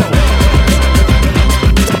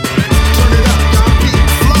 Turn it up, y'all peak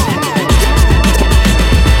the flow.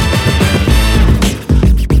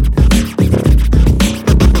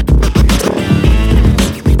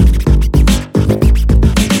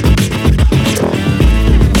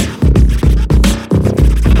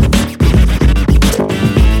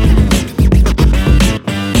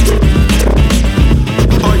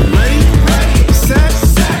 Are you ready?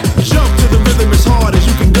 Set, jump to the rhythm as hard as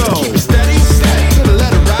you can go. Keep it steady, to the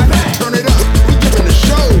letter right. Turn it up, we giving a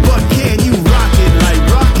show. But can you rock it like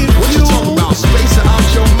rocket fuel? What you talking about? Space out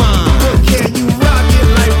your mind. But can you rock it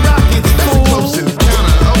like rockets, That's a fool? close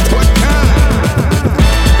encounter of what kind?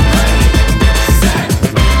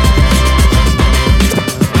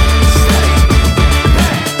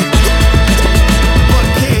 But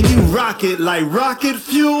can you rock it like rocket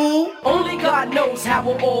fuel? Only God knows how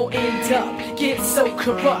we'll all end up. Get so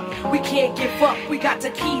corrupt, we can't give up. We got to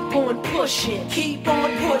keep on pushing, keep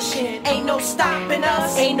on pushing. Ain't no stopping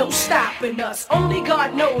us, ain't no stopping us. Only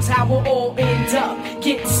God knows how we'll all end up.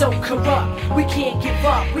 Get so corrupt, we can't give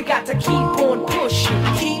up. We got to keep on pushing,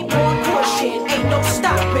 keep on pushing. Ain't no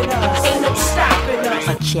stopping us, ain't no stopping us.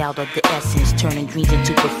 A child of the essence, turning dreams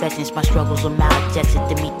into professions. My struggles were maladjusted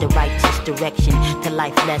to meet the righteous direction to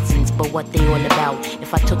life lessons. But what they all about?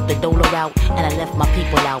 If I took the dollar out and I left my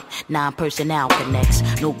people out, non-personnel connects,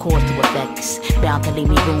 no cause to effects. Bound to leave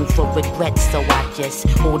me room for regrets, so I just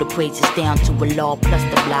hold the praises down to a law plus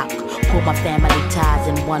the block. Pull my family ties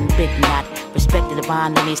in one big knot. Respect the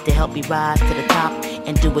divine limits to help me rise to the top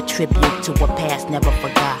and do a tribute to a past never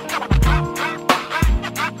forgot.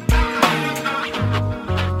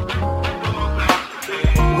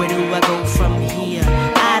 Where do I go from here?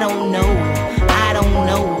 I don't know. I don't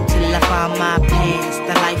know till I find my past,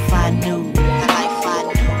 the life I knew.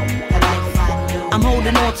 I'm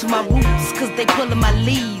holding on to my roots, cause they pulling my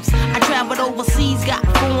leaves. I traveled overseas, got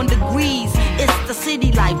 4 degrees. It's the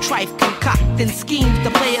city life, trife concocting schemes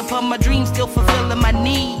to play upon my dreams, still fulfilling my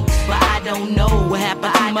needs. But I don't know what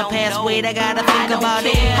happened to my past. Wait, I gotta think about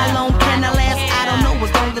it. How long can I last? I don't know,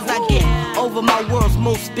 as long as I get over my world's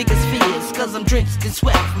most biggest fears. Cause I'm drenched in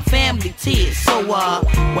sweat from family tears. So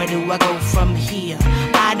where do I go from here?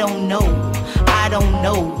 I don't know. I I don't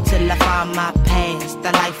know till I find my past.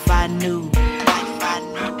 The life I knew.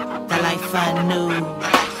 The life I knew.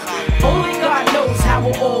 Only God knows how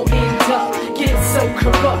we'll all end up. Get so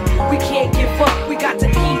corrupt, we can't give up. We got to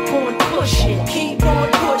keep on pushing, keep on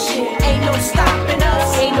pushing. Ain't no stopping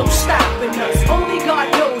us, ain't no stopping us. Only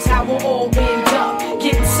God knows how we'll all end up.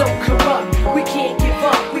 Getting so corrupt, we can't give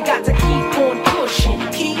up. We got to keep on pushing,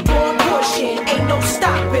 keep on pushing. Ain't no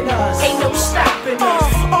stopping us, ain't no stopping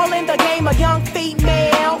us. All in the game, a young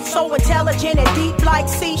female, so intelligent and deep like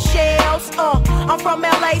seashells. I'm from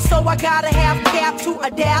LA, so I gotta have cap to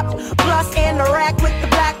adapt. Plus interact with the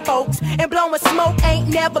black folks. And blowing smoke ain't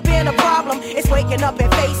never been a problem. It's waking up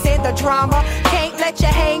and facing the drama. Can't let you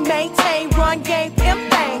hang, maintain, run game, pimp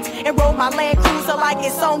things. And roll my Land Cruiser like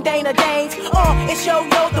it's on Dana Danes. It's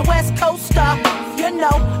yo-yo, the West Coaster. You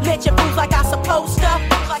know, let your fools like I supposed to.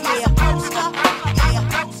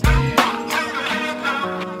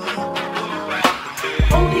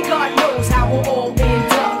 Only God knows how we'll all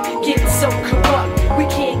end up. Getting so corrupt, we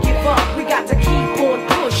can't give up. We got to keep on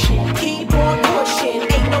pushing, keep on pushing.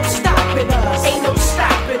 Ain't no stopping us, ain't no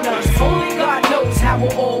stopping us. Only God knows how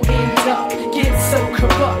we'll all end up. Getting so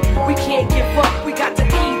corrupt, we can't give up. We got to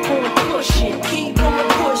keep on pushing, keep on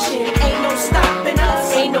pushing. Ain't no stopping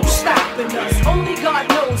us, ain't no stopping us. Only God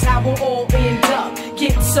knows how we'll all end up.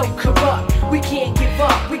 Getting so corrupt, we can't give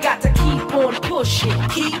up. We got to keep on pushing,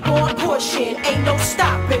 keep on pushing. Ain't no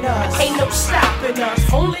stopping us, ain't no stopping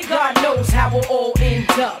us. Only God knows how we'll all end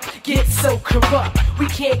up. Get so corrupt, we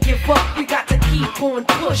can't give up. We got to keep on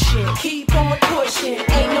pushing, keep on pushing.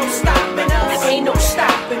 Ain't no stopping us, ain't no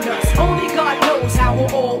stopping us. Only God knows how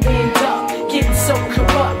we'll all end up. Getting so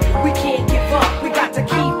corrupt, we can't give up. We got to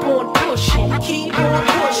keep on pushing, keep on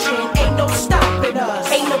pushing. Ain't no stopping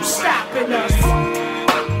us, ain't no stopping us.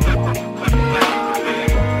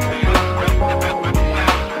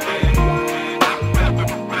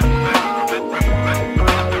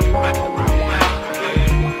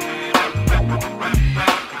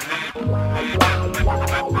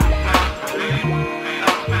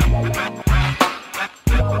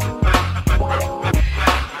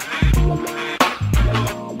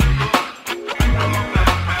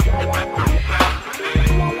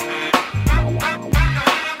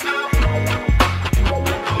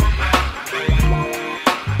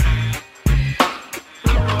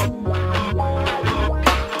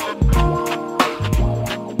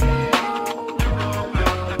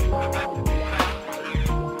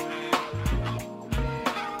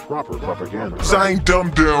 Propaganda. I ain't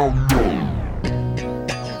dumbed down, no.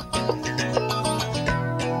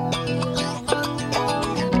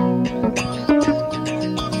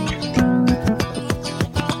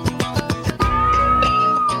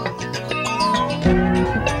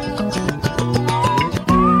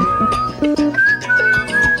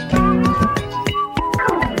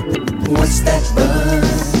 What's that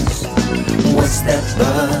buzz? What's that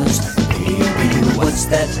buzz? Baby, what's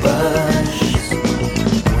that buzz?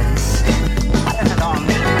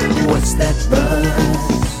 What's that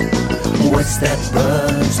buzz? What's that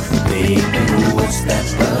buzz? Baby, what's that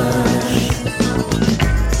buzz?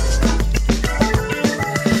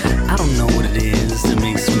 I don't know what it is that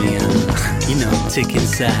makes me, tick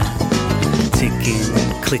inside. Ticking,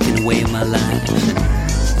 clicking away in my life.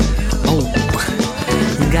 Oh,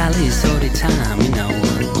 golly, it's all the time,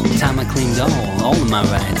 time I claimed all of my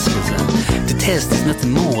rights. Cause the test is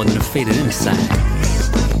nothing more than a faded insight.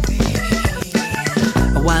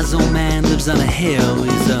 A wise old man lives on a hill.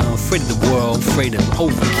 He's afraid of the world, afraid of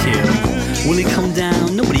overkill. Will he come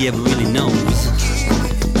down? Nobody ever really knows.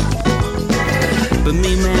 But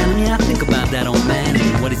me, man, I think about that old man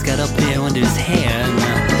and what he's got up there under his hair. And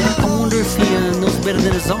I wonder if he knows better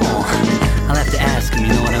than us all. I'll have to ask him,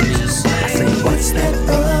 you know what I mean? I say, what's that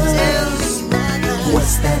buzz?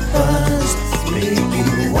 What's that buzz?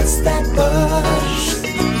 Baby, what's that buzz?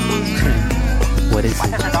 What is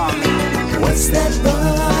it? What's that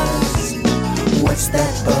buzz? What's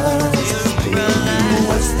that buzz? Baby,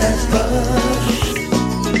 what's that buzz?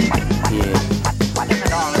 Yeah.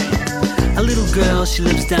 A little girl, she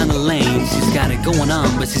lives down the lane. She's got it going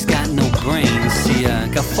on, but she's got no brains. She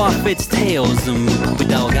got far-fetched tales and puppy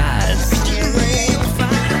dog eyes.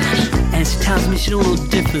 And she tells me she don't know the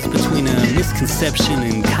difference between a misconception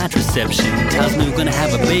and contraception. Tells me we're gonna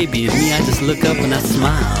have a baby, and me, I just look up and I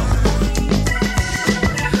smile.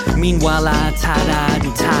 Meanwhile, I, tied-eyed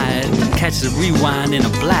and tired, catch a rewind in a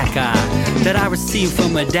black eye that I received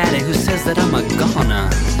from a daddy who says that I'm a goner.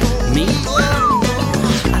 Me?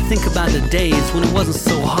 I think about the days when it wasn't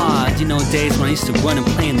so hard. Days when I used to run and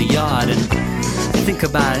play in the yard. And I think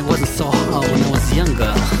about it wasn't so hard when I was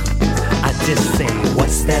younger. I just say,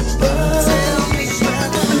 what's that buzz?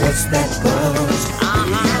 What's that buzz?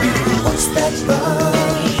 What's that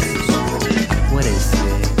buzz? What is it?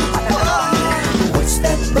 What's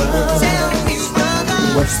that buzz?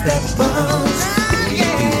 What's that buzz?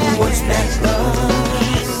 What's that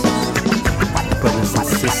buzz? Brothers and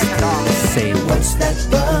sisters, say what's that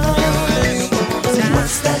buzz?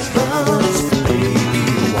 What's that buzz?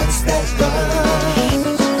 What's that buzz?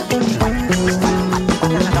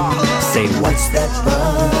 Say what's that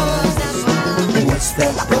buzz? What's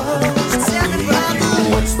that buzz?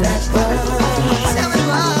 What's that buzz?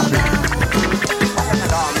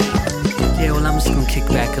 Yeah, well, I'm just gonna kick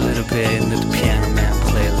back a little bit and let the piano man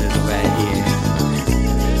play a little right here.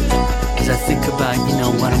 As I think about,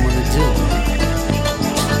 what I'm gonna do.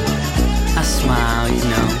 I smile,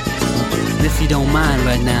 And if you don't mind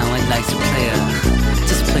right now, I'd like to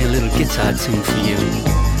play a little guitar tune for you.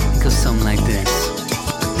 It goes something like this.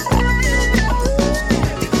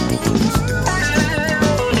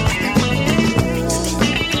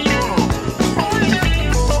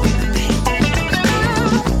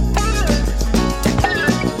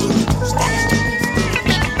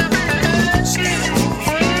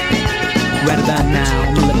 Right about now,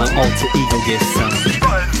 I'm gonna let my alter ego get some.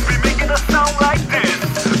 We making a sound like this,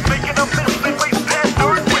 making a mentally waste past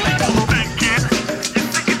earth when you don't think it. You're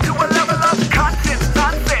sticking to a level of content,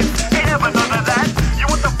 nonsense. Ain't ever none of that. You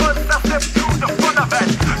want the buzz, I step to the front of it.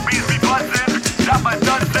 Bees be buzzing, not my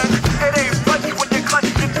dozen. It ain't much when you're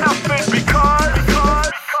clutching nothing because.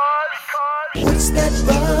 What's that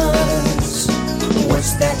buzz?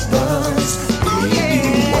 What's that buzz?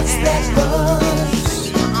 What's that buzz?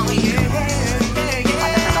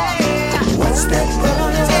 What's that buzz? What's that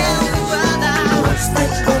buzz?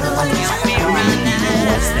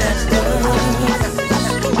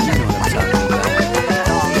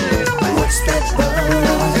 What's that buzz? What's that buzz?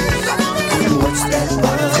 What's that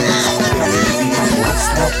buzz? What's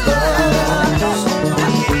that buzz?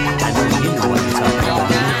 I know you know what I'm talking about.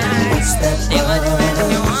 What's that buzz?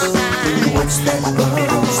 What's that buzz?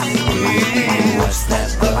 What's that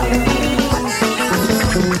buzz?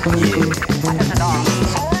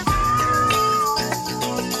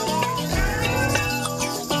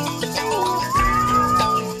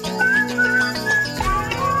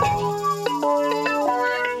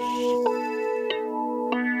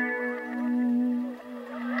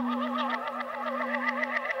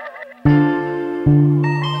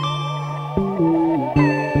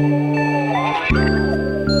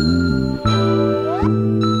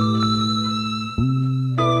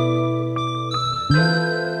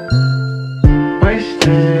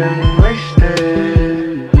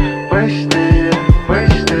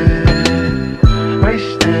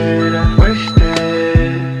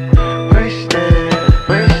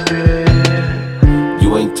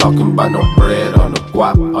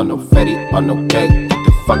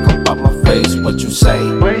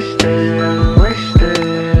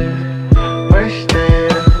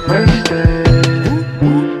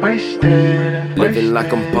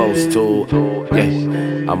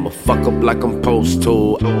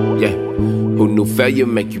 Yeah. Failure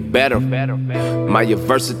make you better. My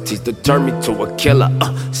adversities determine me to a killer.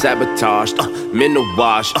 Sabotage, mental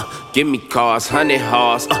wash. Give me cars, 100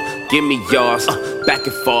 hearts. Give me yours. Back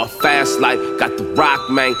and forth, fast life. Got the rock,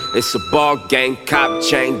 man. It's a ball game, cop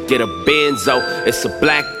chain. Get a benzo. It's a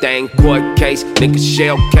black thing, court case, nigga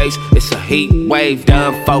shell case. It's a heat wave,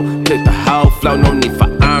 done for. Took the whole flow, no need for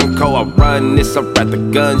encore. I run this, I rather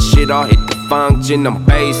gun shit or hit the function. I'm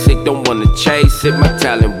basic, don't wanna chase it. My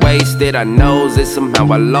talent wasted, I knows it.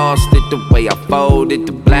 Somehow I lost it, the way I folded.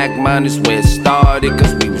 The black mind is where it started,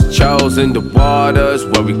 cause we was chosen. The waters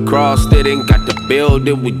where we crossed it and got to build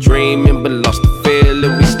it. We dreaming, but lost the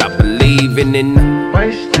feeling. We stopped believing in the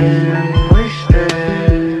wasted, wasted,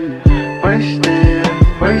 wasted,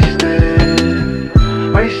 wasted,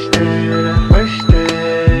 wasted,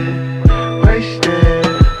 wasted,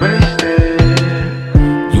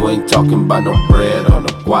 wasted. You ain't talking about no bread or no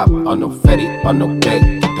guap or no fetty or no cake.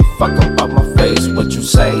 Get the fuck up out my face, what you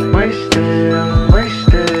say? Wasted,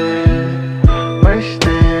 wasted,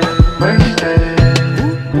 wasted, wasted,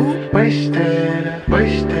 wasted,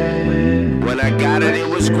 wasted. When I got it, it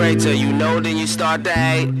was great till you know, then you start to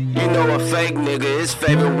hate. You know a fake nigga, his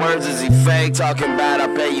favorite words is he fake. Talking about I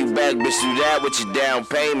pay you back, bitch, do that with your down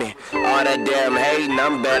payment. All that damn hating,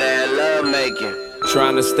 I'm better at love making.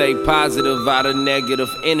 Trying to stay positive out of negative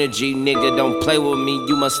energy. Nigga, don't play with me,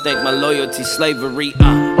 you must think my loyalty slavery.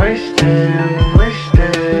 Wasted,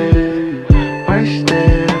 wasted,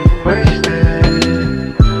 wasted, wasted,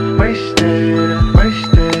 wasted, wasted,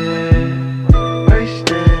 wasted,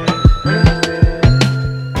 wasted.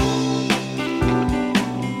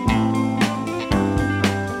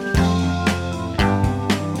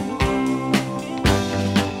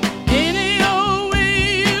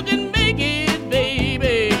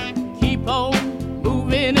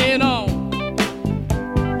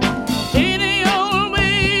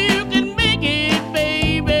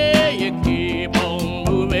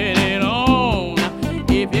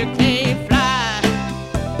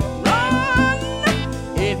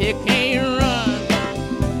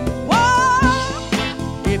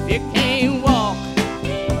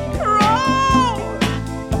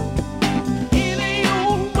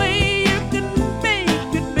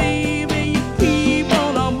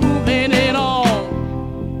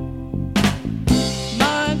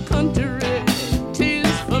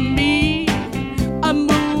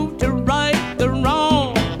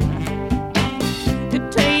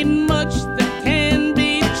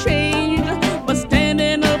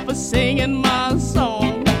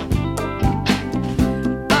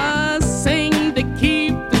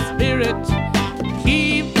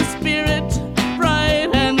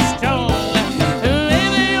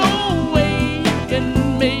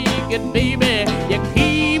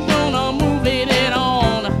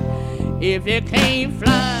 if you can't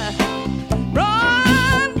fly.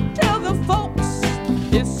 Run, tell the folks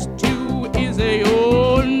this too is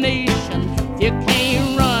your nation. If you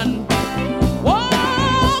can't run,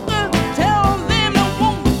 walk, tell them there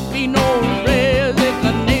won't be no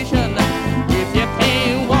resignation. If you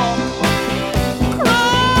can't walk,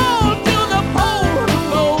 crawl to the pole,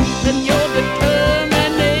 folks, and your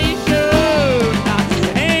determination.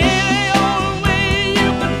 Any old way you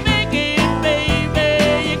can make it,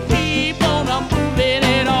 baby, you keep on moving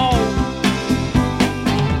it on.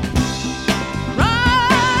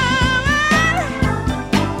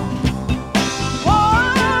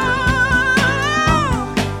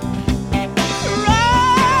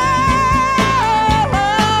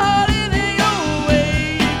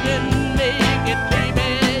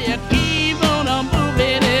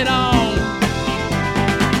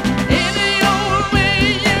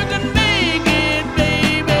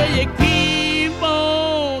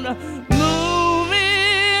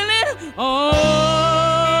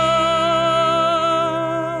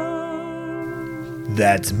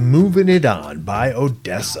 That's Moving It On by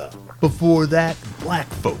Odessa. Before that, Black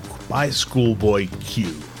Folk by Schoolboy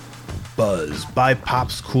Q. Buzz by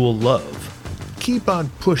Pop's Cool Love. Keep on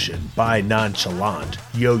Pushing by Nonchalant,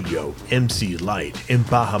 Yo-Yo, MC Light, and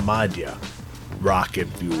Bahamadia. Rocket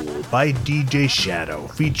Fuel by DJ Shadow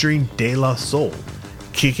featuring De La Soul.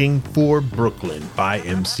 Kicking for Brooklyn by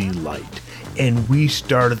MC Light. And we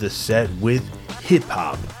started the set with Hip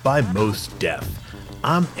Hop by Mos Def.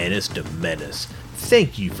 I'm Ennis the Menace.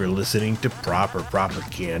 Thank you for listening to Proper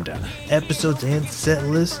Propaganda. Episodes and set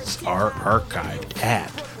lists are archived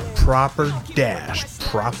at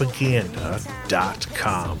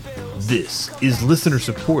proper-propaganda.com. This is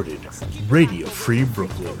listener-supported Radio Free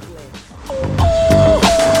Brooklyn.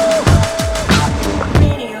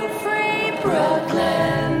 Radio Free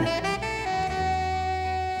Brooklyn.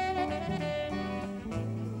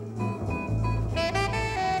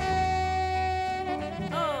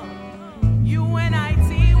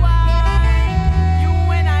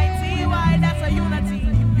 U-N-I-T-Y, that's a unity.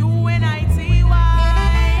 U-N-I-T-Y,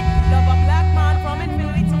 love a black man from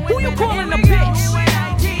Infinity to Infinity. Who you calling a bitch?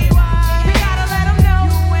 U-N-I-T-Y, we gotta let them know.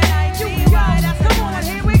 U-N-I-T-Y, that's come on,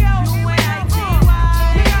 here we go.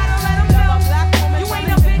 U-N-I-T-Y, we gotta let them know. Love a black woman, you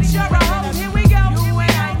ain't a bitch, you're a hoe. Here we go.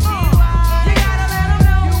 U-N-I-T-Y, you gotta let them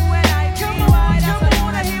know. U-N-I-T-Y, that's a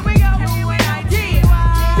unity. Here we go.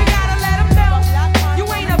 U-N-I-T-Y, we gotta let them know. You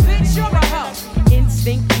ain't a bitch, you're a hoe.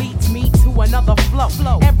 Instinct leads me to another flow.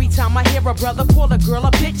 Every time I hear a brother call a girl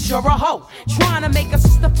a bitch or a hoe, trying to make a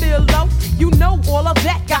sister feel low, you know all of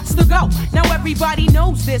that gots to go. Now everybody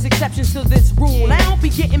knows there's exceptions to this rule. I don't be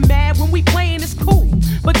getting mad when we playing, it's cool,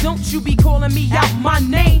 but don't you be calling me out my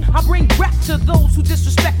name. I bring rap to those who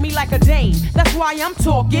disrespect me like a dame. That's why I'm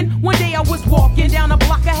talking. One day I was walking down the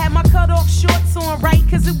block, I had my cut off shorts on, right,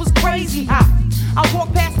 cause it was crazy hot. I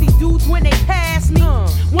walked past these dudes when they passed me.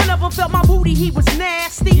 One of them felt my booty, he was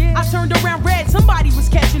nasty. I turned around red, somebody was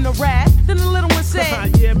catching a rat. Then the little one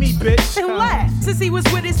said, yeah, me, bitch. And laughed. Since he was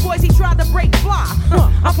with his boys, he tried to break fly.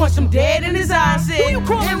 I punched him dead in his eyes. Said, who you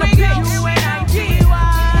calling a bitch? U-N-I-T-Y, you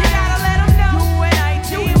gotta let him know.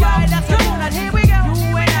 U-N-I-T-Y, that's come on, here we go.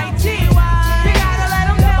 U-N-I-T-Y, you gotta let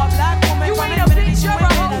him know. You ain't a bitch, you're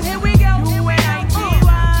a hoe. Here we go.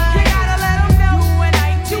 U-N-I-T-Y, you gotta let him know.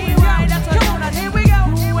 U-N-I-T-Y, that's come on, here we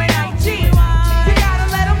go. U-N-I-T-Y, you gotta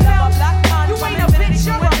let him know. You ain't a bitch,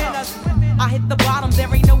 you're a hoe. I hit the bottom, there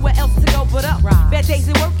ain't nowhere else to go but up. Bad days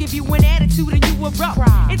at work give you an attitude and you erupt.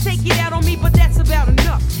 And take it out on me, but that's about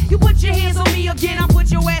enough. You put your hands on me again, I put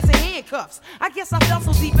your ass in handcuffs. I guess I fell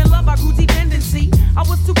so deep in love, I grew dependency. I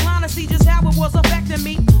was too blind to see just how it was affecting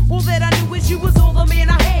me. All that I knew is you was all the man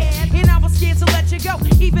I had, and I was scared to let you go,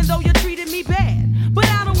 even though you treated me bad. But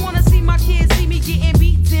I don't wanna see my kids see me getting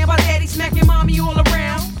beat down by daddy smacking mommy all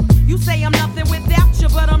around. You say I'm nothing without you,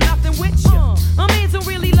 but I'm nothing with you. A man don't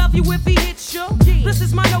really love you if he hits you. This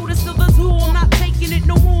is my notice to the tool, I'm not taking it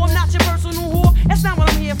no more. I'm not your personal whore, that's not what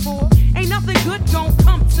I'm here for. Ain't nothing good gon'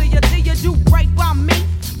 come to you till you do right by me.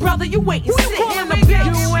 Brother, you ain't sit in the bitch.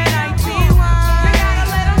 U-N-I-T-Y, you gotta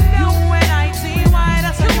let him know. U-N-I-T-Y,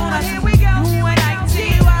 that's come on, here we go.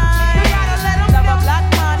 U-N-I-T-Y, you gotta let him know.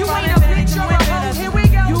 You ain't a bitch, you're a hoe. Here we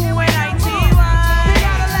go. U-N-I-T-Y, you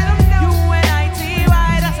gotta let him know.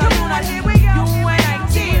 U-N-I-T-Y, that's come on, here we go.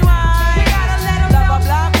 U-N-I-T-Y, you gotta let him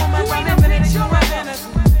know. You ain't a bitch, you're a hoe.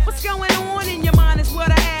 What's going on in your mind is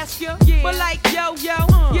what I ask you. But like yo, you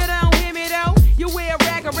don't hear me though. You wear a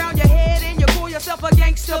rag around your head and you call yourself a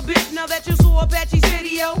gangster bitch. Now that you saw Apache's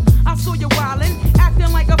video, I saw you wildin',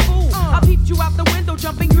 acting like a fool. I peeped you out the window,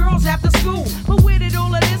 jumping girls after school. But where did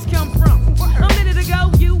all of this come from? A minute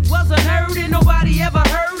ago, you was a nerd and nobody ever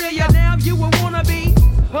heard of you. Now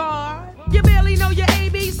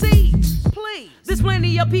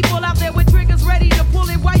of people out there with triggers ready to pull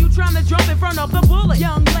it while you trying to jump in front of the bullet.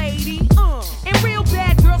 Young lady, and real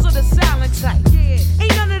bad girls are the silent type. Yeah.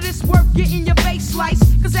 Ain't none of this worth getting your face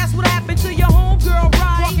sliced, cause that's what happened to your homegirl,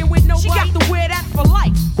 right? Walking with nobody. She got to wear that for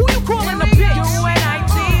life. Who you calling a bitch?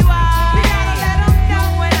 U-N-I-T-Y. You gotta let 'em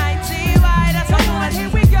know. U-N-I-T-Y. That's how you want. Here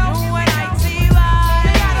we go. U-N-I-T-Y.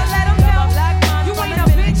 You gotta let 'em know. You ain't a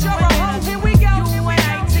bitch or a hoe. Here we go.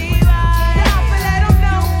 U-N-I-T-Y. You gotta let 'em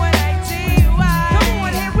know. U-N-I-T-Y. Come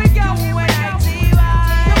on, here we go.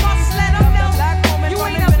 U-N-I-T-Y. You must let 'em know. You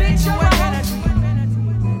ain't a bitch or a hoe.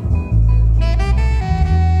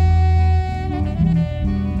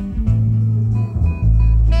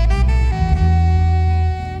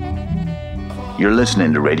 You're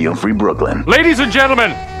listening to Radio Free Brooklyn. Ladies and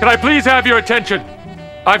gentlemen, can I please have your attention?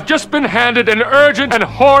 I've just been handed an urgent and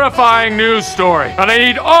horrifying news story, and I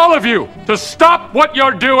need all of you to stop what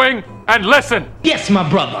you're doing and listen. Yes, my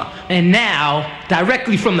brother. And now,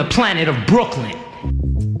 directly from the planet of Brooklyn.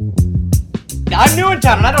 I'm new in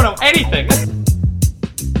town and I don't know anything.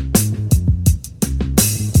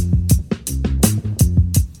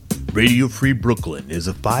 Radio Free Brooklyn is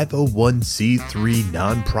a 501c3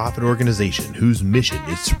 nonprofit organization whose mission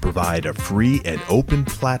is to provide a free and open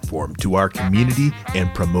platform to our community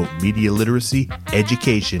and promote media literacy,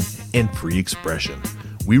 education, and free expression.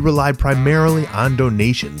 We rely primarily on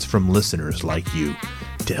donations from listeners like you.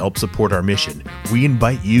 To help support our mission, we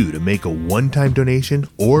invite you to make a one-time donation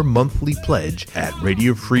or monthly pledge at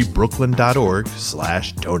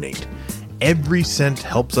radiofreebrooklyn.org/donate. Every cent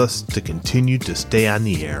helps us to continue to stay on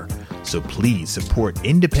the air, so please support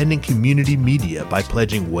independent community media by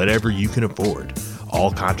pledging whatever you can afford.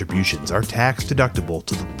 All contributions are tax deductible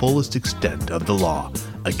to the fullest extent of the law.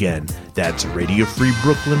 Again, that's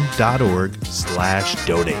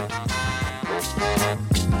radiofreebrooklyn.org/donate.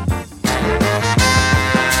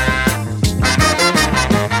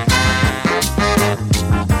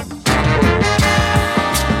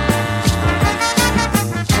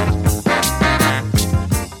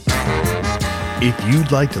 If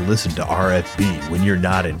you'd like to listen to RFB when you're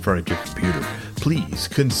not in front of your computer, please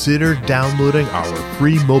consider downloading our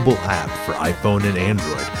free mobile app for iPhone and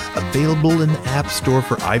Android, available in the App Store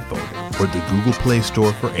for iPhone or the Google Play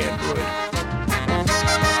Store for Android.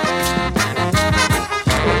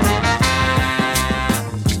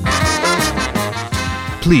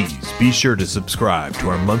 Please be sure to subscribe to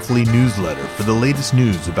our monthly newsletter for the latest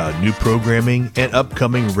news about new programming and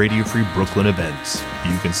upcoming Radio Free Brooklyn events.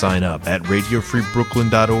 You can sign up at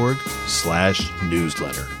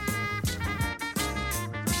radiofreebrooklyn.org/newsletter.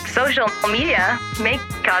 Social media may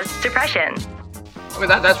cause depression. I mean,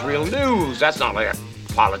 that's real news. That's not like a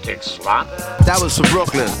politics slot. That was from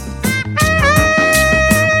Brooklyn.